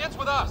 That man's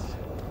with us.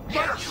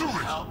 Not shoot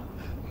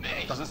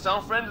it! Doesn't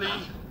sound friendly.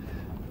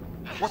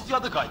 What's the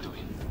other guy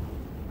doing?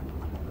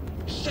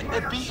 Shit,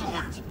 they're beating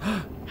him.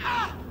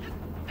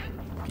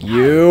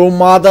 You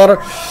mother.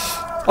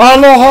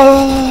 Aloha.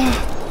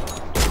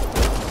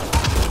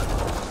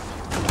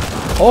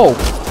 Oh.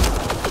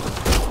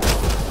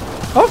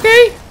 Ok.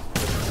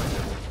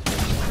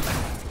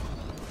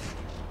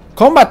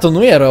 Combatul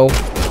nu e rău.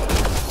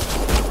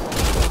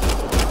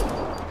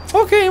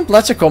 Ok, îmi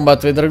place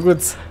combatul, e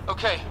drăguț.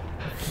 Okay.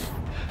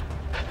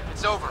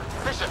 It's over.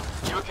 Bishop,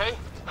 you okay?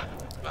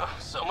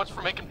 So much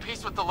for making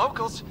peace with the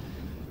locals.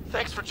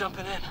 Thanks for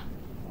jumping in.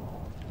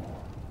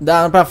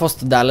 Da, nu prea a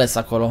fost de ales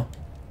acolo.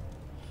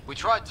 We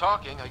tried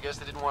talking, I guess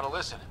they didn't want to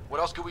listen. What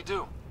else could we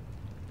do?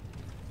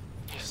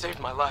 You saved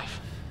my life.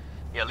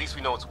 Yeah, at least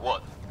we know it's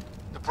what.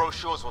 The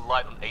brochures were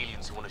light on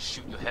aliens who want to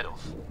shoot your head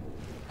off.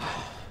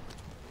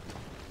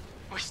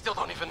 We still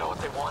don't even know what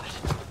they wanted.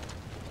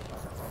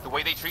 The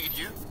way they treated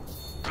you?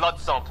 Blood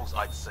samples,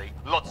 I'd say.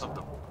 Lots of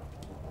them.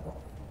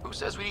 Who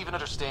says we'd even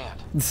understand?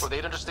 Or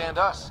they'd understand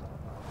us?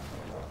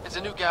 It's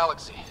a new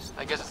galaxy.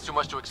 I guess it's too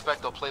much to expect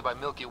they'll play by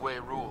Milky Way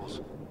rules.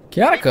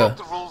 Chiar că... We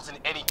broke the rules in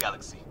any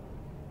galaxy.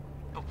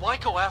 But why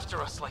go after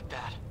us like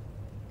that?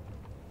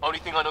 Only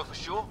thing I know for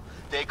sure,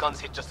 their guns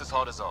hit just as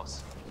hard as ours.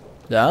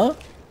 Da?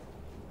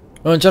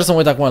 Încerc să mă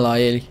uit acum la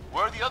ei.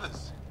 Where are the others?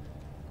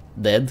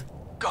 Dead.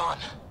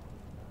 Gone.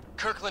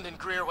 Kirkland and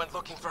Greer went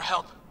looking for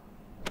help.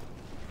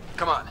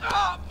 Come on.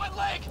 Ah, my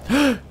leg!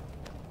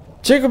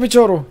 Ce cu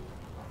piciorul?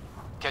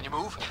 Can you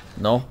move?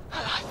 No.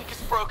 I think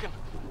it's broken.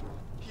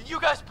 You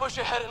guys push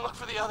ahead and look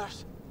for the others.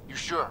 You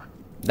sure?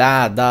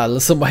 Da, da,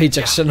 lăsăm aici,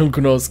 așa nu-l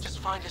cunosc. Just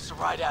find us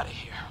a ride out of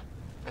here.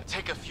 And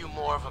take a few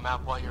more of them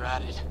out while you're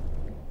at it.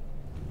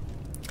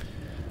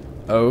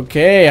 Ok,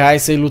 hai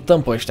să-i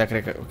lutăm pe ăștia,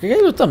 cred că... Cred că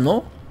îi lutăm,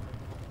 nu?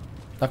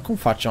 Dar cum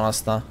facem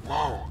asta?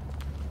 Wow.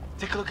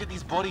 Take a look at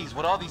these bodies.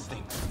 What are these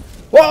things?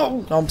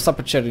 Wow! Am apăsat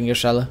pe cer din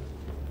greșeală.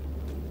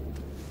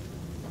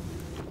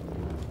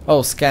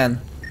 Oh, scan.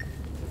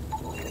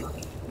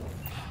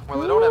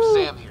 Well, I don't have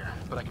Sam here,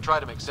 but I can try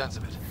to make sense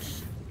of it.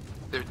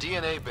 They're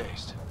DNA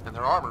based, and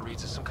their armor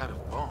reads as some kind of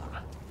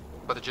bone.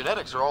 But the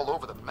genetics are all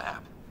over the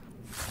map.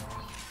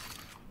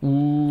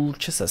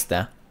 Ce să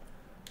stea?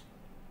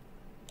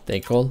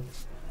 Take all.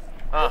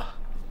 Ah,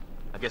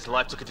 I guess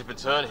life took a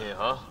different turn here,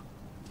 huh?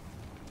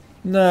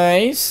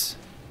 Nice.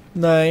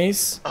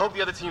 Nice. I hope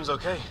the other team's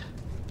okay.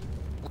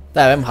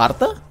 Da, avem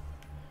hartă?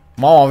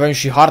 Mamă, avem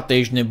și hartă,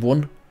 ești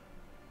nebun?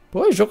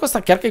 Băi, jocul ăsta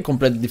chiar că e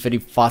complet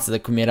diferit față de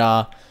cum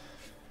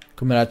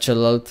era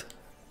celălalt.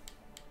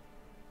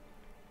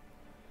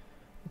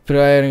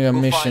 Preparing a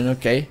mission,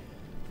 ok. E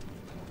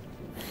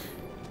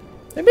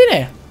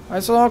bine,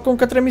 hai să luăm acum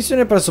către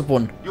misiune,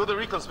 presupun. You're the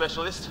recon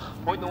specialist.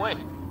 Point the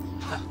way.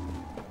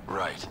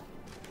 Right.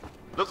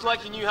 Looks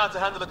like you knew how to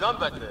handle a gun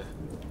back there.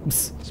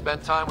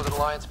 Spent time with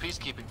an Alliance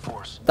peacekeeping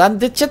force. Dar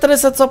de ce trebuie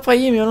să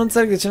țopăim? Eu nu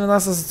înțeleg de ce ne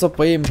lasă să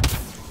țopăim.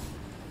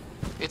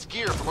 It's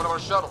gear from one of our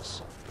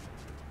shuttles.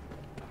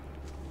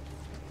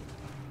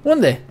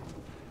 Unde?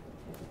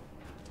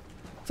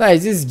 Stai, ai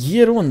zis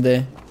gear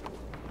unde?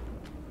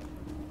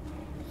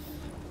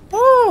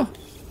 Oh!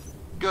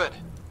 Good.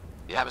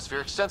 The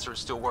atmospheric sensor is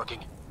still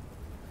working.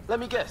 Let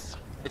me guess.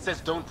 It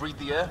says don't breathe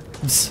the air?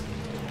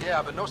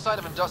 Yeah, but no sign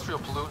of industrial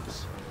pollutants.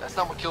 That's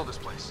not what killed this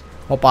place.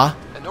 Opa.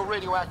 And no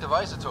radioactive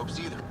isotopes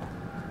either.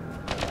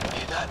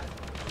 Hear that?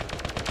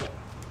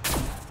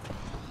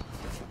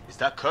 Is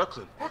that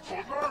Kirkland?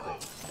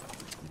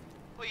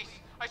 Please,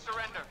 I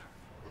surrender.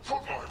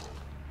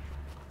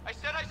 I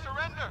said I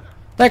surrender.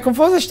 Dai, cum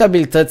folosești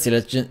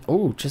abilitățile?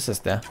 Ce să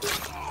stea?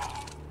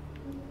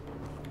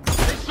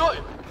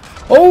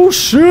 Oh,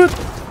 shit!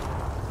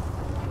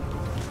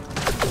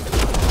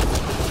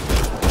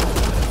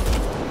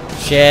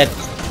 Shit!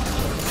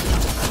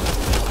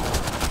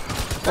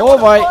 Oh,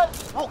 vai!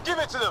 We'll give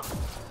it to them.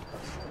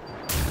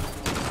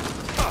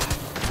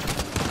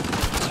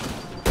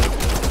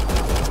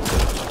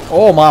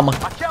 Oh, mamă!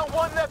 I count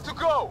one left to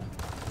go.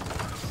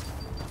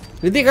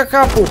 Ridică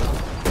capul!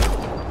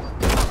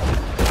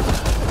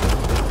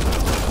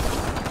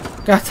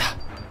 Gata!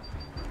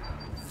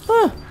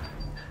 Ah.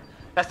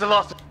 That's the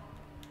last.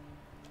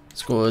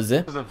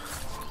 Scuze.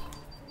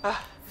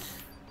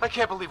 I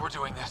can't believe we're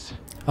doing this.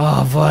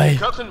 Ah, vai!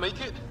 Kirkland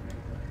make it?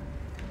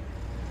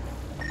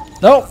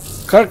 No,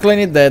 Kirkland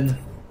e dead.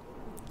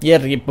 E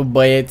rip,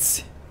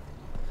 băieți.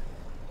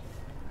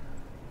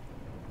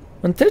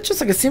 Întreb ce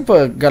să găsim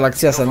pe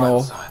galaxia asta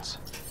nouă.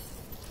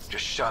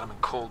 Just shot him in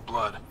cold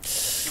blood.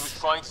 He was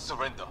trying to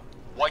surrender.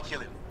 Why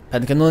kill him?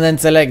 Pentru că nu ne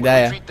înțeleg de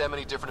aia. Treat them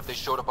any different if they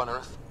showed up on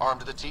Earth,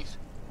 armed to the teeth?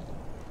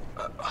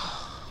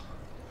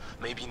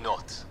 Maybe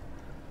not.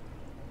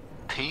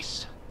 Peace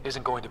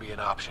isn't going to be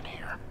an option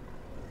here.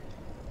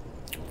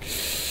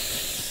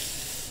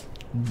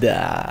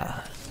 Da.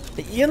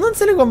 Eu nu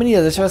înțeleg oamenii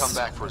de ce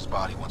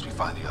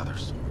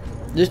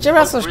de ce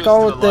vrea să-și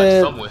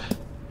caute...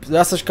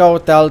 Vrea să-și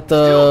caute altă...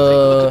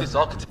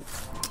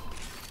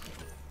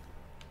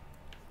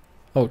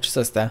 Oh, ce-s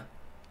astea?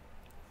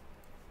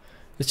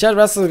 De ce ar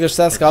vrea să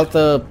găsească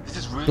altă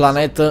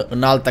planetă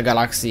în altă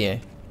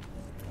galaxie?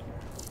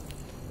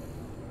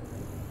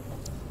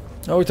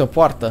 Oh, uite o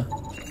poartă.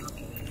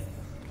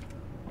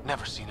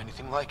 Never seen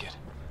anything like it.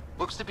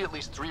 Looks to be at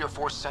least 3 or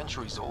 4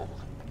 centuries old.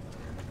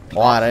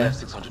 Oare?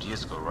 600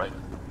 years ago, right?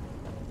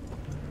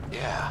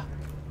 Yeah.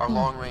 Our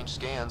long-range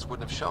scans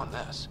wouldn't have shown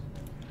this.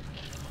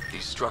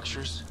 These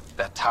structures,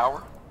 that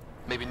tower,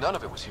 maybe none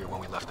of it was here when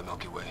we left the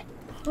Milky Way.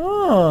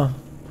 Ah.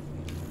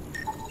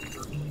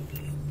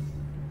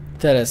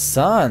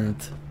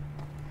 Interesant.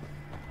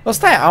 O,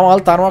 stai, am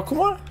altă armă acum?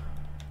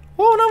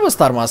 Oh, n-am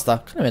văzut arma asta.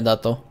 Când mi-ai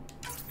dat-o?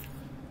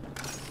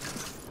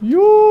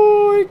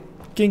 Iui,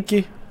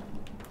 kinky.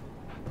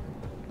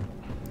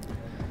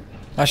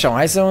 Așa,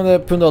 hai să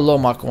vedem pe unde o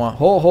luăm acum.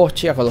 Ho,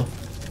 ce e acolo?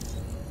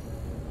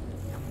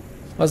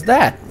 What's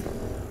that?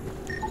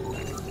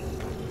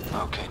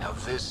 Okay, now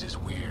this is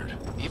weird.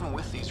 Even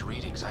with these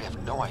readings, I have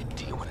no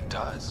idea what it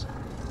does.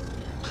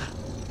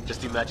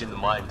 Just imagine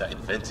the mind that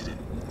invented it.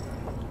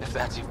 If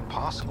that's even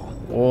possible.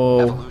 Whoa.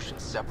 Evolution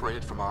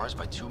separated from ours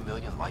by 2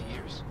 million light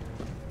years.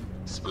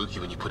 Spooky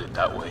when you put it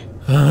that way.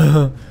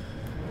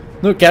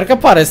 Nu, chiar că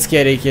pare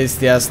scary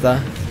chestia asta.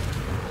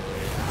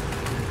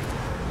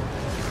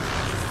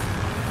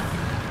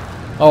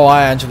 Oh,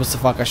 aia a început să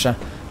facă așa.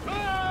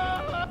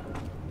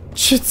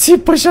 Ce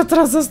țipă și-a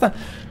tras asta?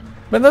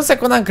 Pentru o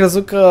secundă am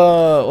crezut că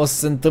o să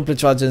se întâmple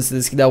ceva gen să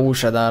deschidea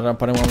ușa, dar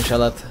aparent m-am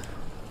înșelat.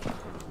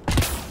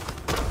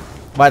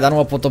 Bai, dar nu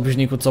mă pot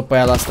obișnui cu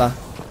țopăiala asta.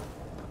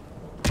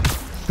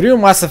 Primul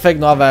Mass Effect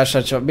nu avea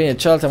așa ceva. Bine,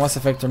 celelalte Mass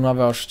Effect-uri nu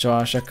aveau așa ceva,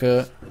 așa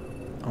că...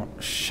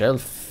 Oh,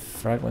 shelf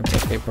fragment,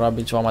 ok,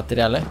 probabil ceva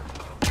materiale.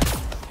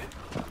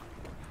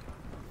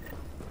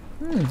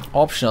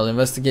 Optional,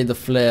 investigate the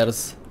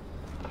flares.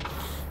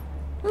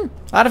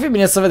 Ar fi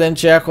bine să vedem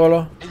ce e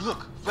acolo. Hey,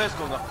 look, flares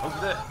going up over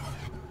there.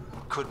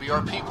 Could be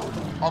our people.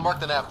 I'll mark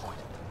the nav point.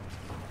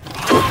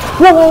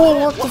 Whoa,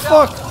 what the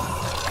fuck?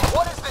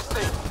 What is this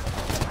thing?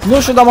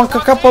 Nu știu, dar m-am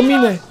căcat pe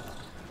mine.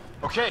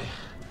 Okay,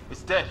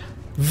 it's dead.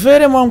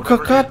 Vere, m-am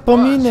căcat pe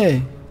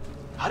mine.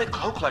 How did it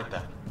cloak like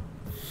that?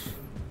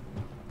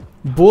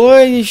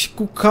 Băi, ești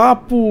cu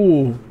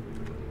capul.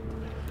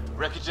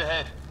 Wreckage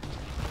ahead.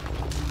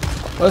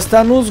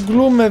 Astea nu-s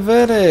glume,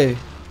 Vere.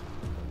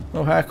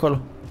 Oh, hai acolo.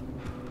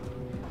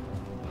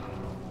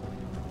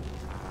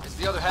 It's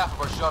the other half of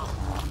our shuttle.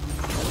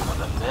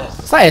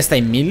 Stai, ăsta e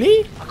Millie?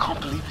 I can't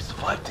believe we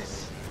survived this.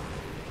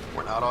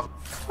 We're not off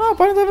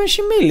Aparent avem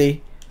și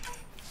Millie.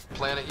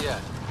 planet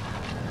yet.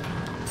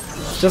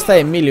 Și ăsta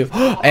e Millie.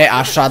 E,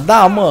 așa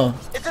da, mă.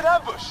 It's an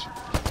ambush.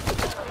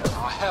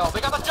 Oh hell,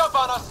 they got the jump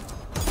on us.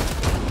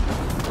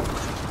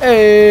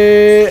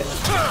 Eee.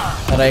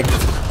 Rec.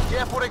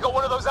 Careful, they got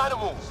one of those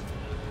animals.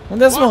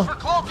 Unde-s, mă?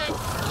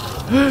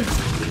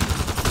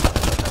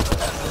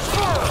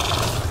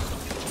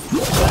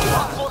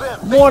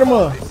 Mor,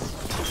 mă.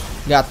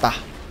 Gata.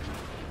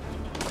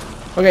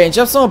 Ok,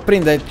 încep să mă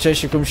prind de ce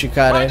și cum și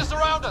care.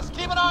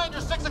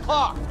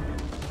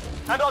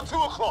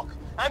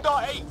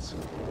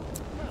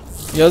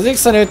 Eu zic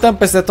să ne uităm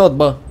peste tot,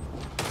 bă.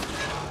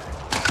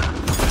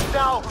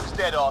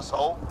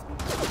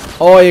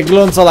 Oh, e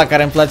glonțul ăla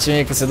care îmi place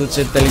mie că se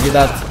duce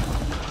teleguidat.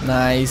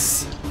 Nice.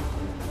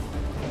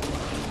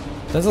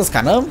 Putem să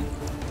scanăm?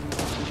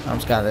 Am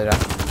scanat deja.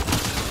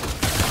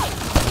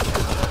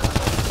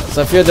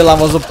 Să fiu de l-am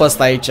văzut pe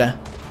ăsta aici.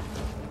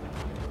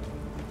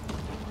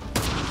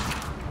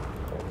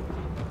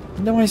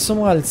 Unde mai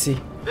sunt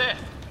alții?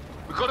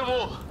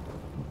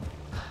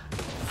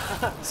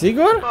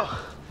 Sigur?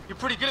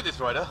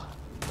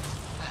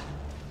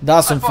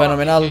 Da, sunt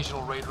fenomenal. I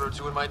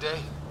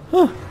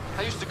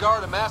used to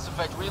guard a Mass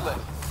Effect relay.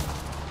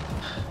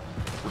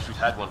 Wish we'd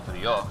had one for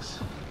the Arcs.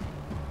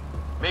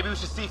 Maybe we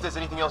should see if there's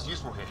anything else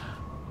useful here.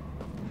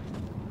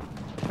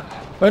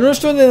 Păi nu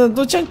știu unde ne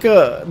ducem,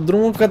 că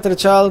drumul către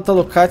cealaltă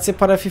locație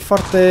pare a fi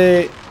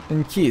foarte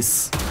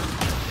închis.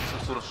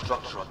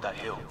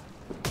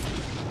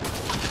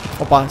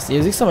 Opa,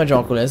 eu zic să mergem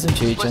acolo, ia să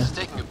ce aici.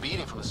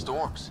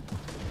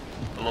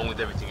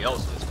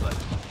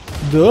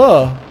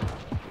 Da!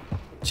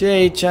 Ce e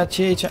aici?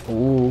 Ce e aici?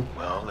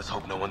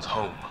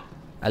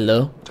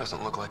 Alo?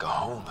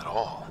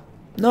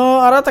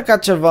 No, arată ca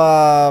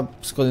ceva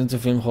scos dintr-un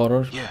film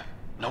horror.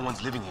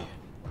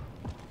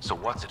 So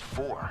what's it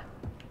for?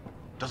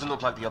 Doesn't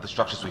look like the other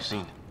structures we've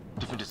seen.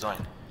 Different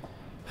design.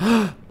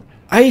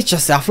 Aici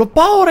se află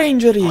Power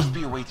Rangerii. Must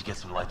be a way to get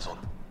some lights on.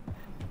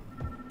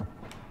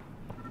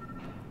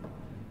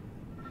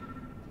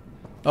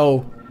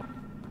 Oh.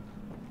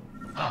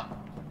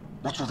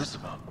 What's all this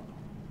about?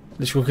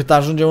 Deci cu cât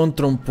ajungem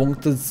într-un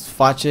punct îți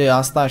face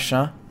asta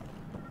așa?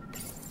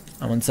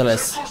 Am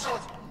înțeles.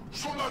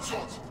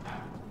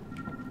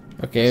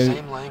 Ok.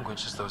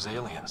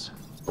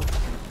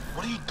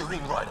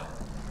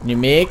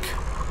 Nimic.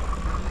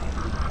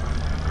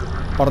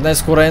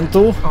 Pornesc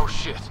curentul.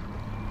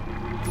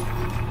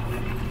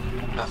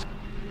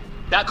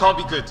 That can't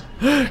be good.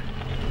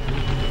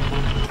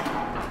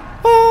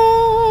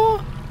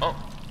 Oh,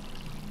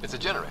 it's a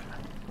generator.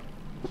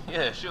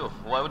 Yeah, sure.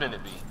 Why wouldn't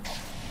it be?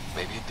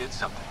 Maybe it did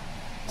something.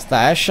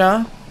 Stai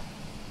așa.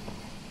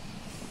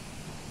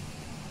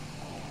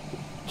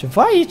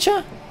 Ceva aici?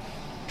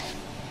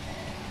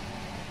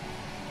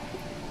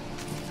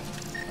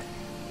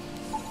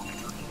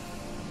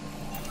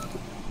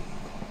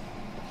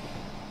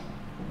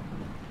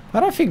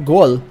 Pare a fi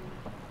gol.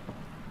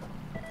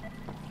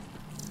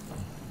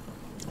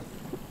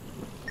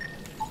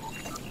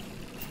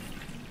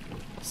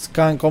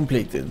 Scan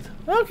completed.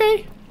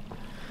 Ok.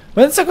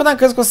 Vedeți că am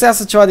crezut că o să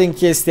iasă ceva din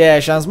chestia aia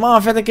și am zis, mă,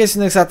 am de chestii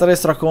un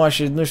extraterestru acum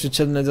și nu știu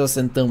ce Dumnezeu se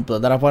întâmplă,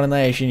 dar apare n-a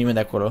ieșit nimeni de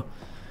acolo.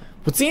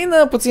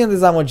 Puțin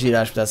dezamăgire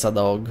aș putea să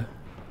adaug.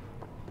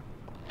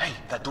 Hey,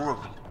 that door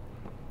opened.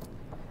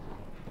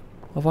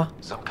 Opa.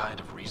 Some kind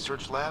of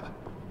research lab?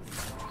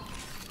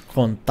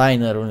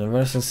 Container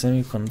Universal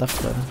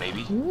Semiconductor.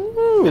 Maybe.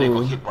 They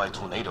got hit by a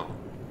tornado.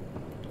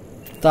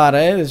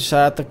 Tare, deci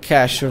arată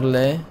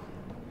cache-urile.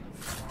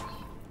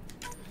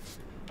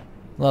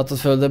 La tot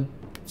felul de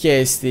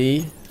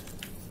chestii.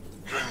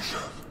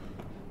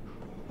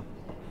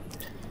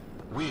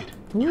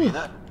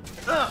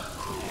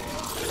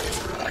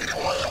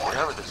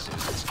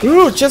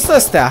 Ce-s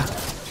astea?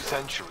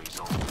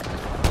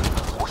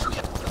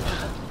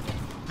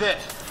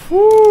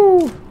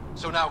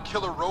 So now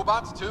killer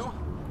robots too?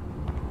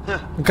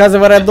 În caz de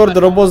variator de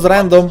roboți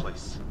random.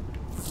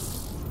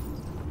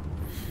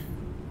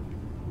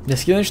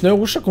 Deschidem și noi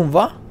ușa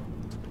cumva?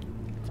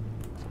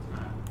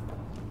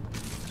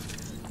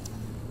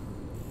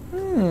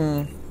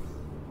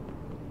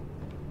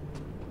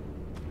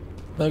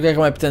 Nu cred că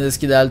mai putem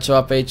deschide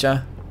altceva pe aici.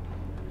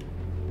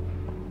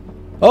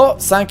 Oh,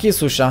 s-a închis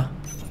ușa.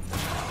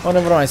 Oh, nu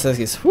vreau mai să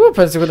deschis.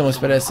 Pentru că mă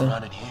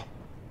speriasă.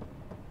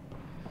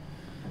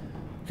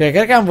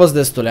 Cred că am văzut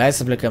destule. Hai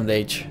să plecăm de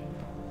aici.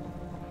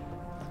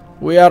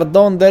 We are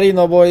done the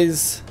Rhino,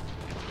 boys.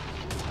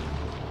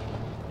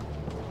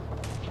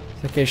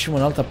 Cred că ieșim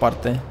în altă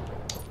parte.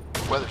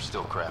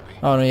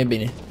 Oh, nu e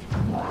bine.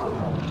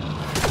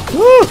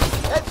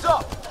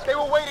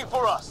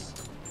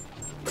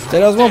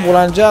 Serios, mă,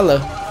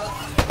 bulangeală.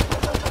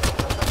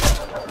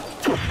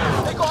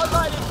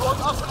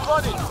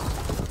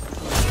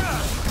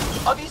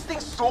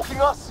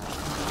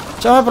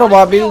 Cea mai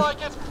probabil.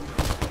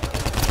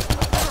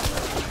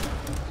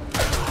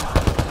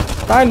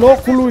 Stai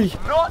locului.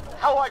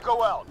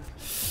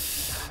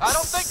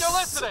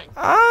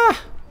 Ah!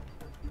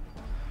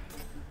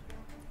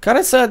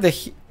 Care să de...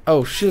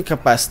 Oh, shield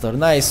capacitor.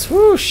 Nice.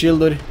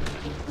 Shield-uri.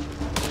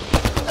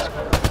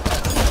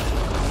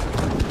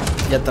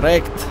 Get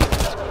wrecked.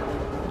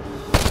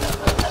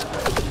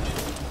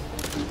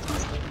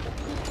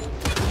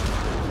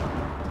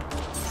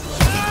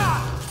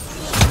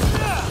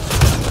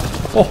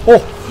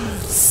 Oh,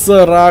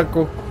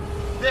 săracu.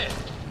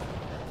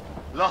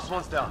 Last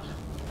one's down.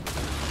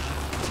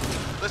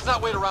 Let's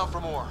not wait around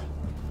for more.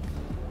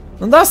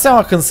 Nu-mi dau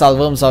seama când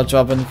salvăm sau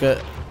ceva, pentru că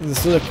e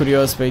destul de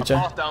curios pe aici.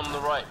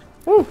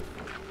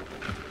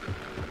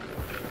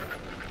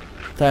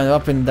 Stai undeva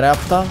prin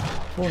dreapta?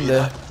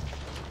 Unde?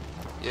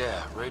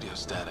 Yeah, radio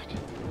static,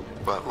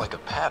 but like a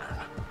pattern.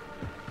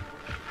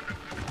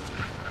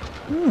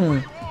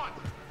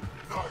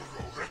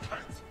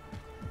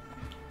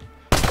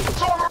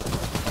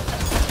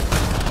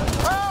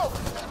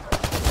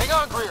 Hang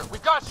on, Greer, we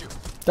got you.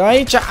 Stai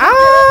aici.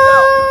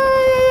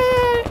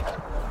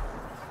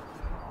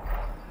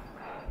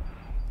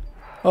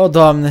 Oh,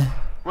 Doamne.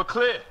 We're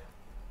clear.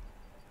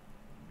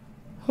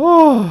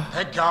 Oh.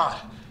 Thank God.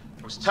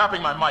 I was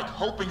tapping my mic,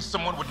 hoping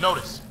someone would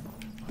notice.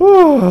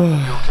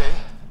 You okay?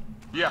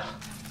 Yeah.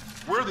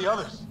 Where are the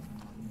others?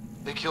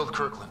 They killed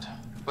Kirkland,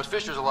 but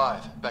Fisher's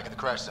alive, back at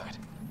the crash site.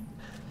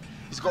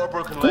 He's got a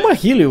broken leg. Cum mă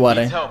heal-ui oare?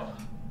 Needs help.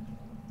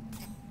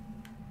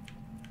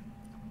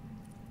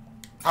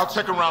 I'll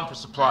check around for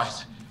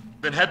supplies,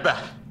 then head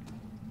back.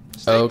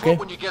 Stay put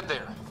when you get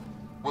there.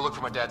 We'll look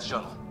for my dad's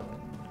shuttle.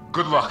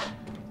 Good luck.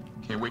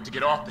 Can't wait to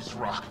get off this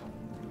rock.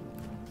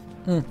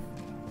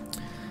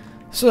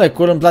 Sună de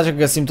cool, îmi place că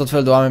găsim tot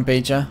felul de oameni pe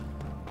aici.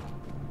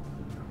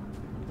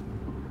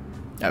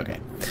 Ok.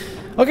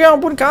 Ok, mă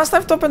bun, că asta a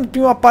fost tot pentru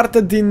prima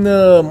parte din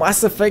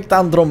Mass Effect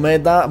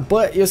Andromeda.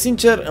 Bă, eu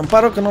sincer, îmi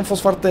pare rău că nu am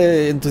fost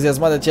foarte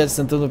entuziasmat de ceea ce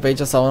se întâmplă pe aici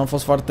sau nu am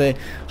fost foarte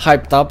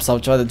hyped up sau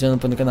ceva de genul,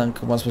 pentru că,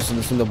 cum am spus, sunt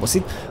destul de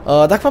obosit.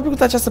 Dacă v-a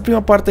plăcut această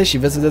prima parte și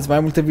veți să vedeți mai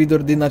multe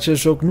videouri din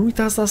acest joc, nu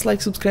uitați să dați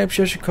like, subscribe,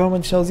 share și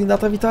comment și ne auzim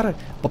data viitoare.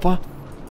 Pa, pa!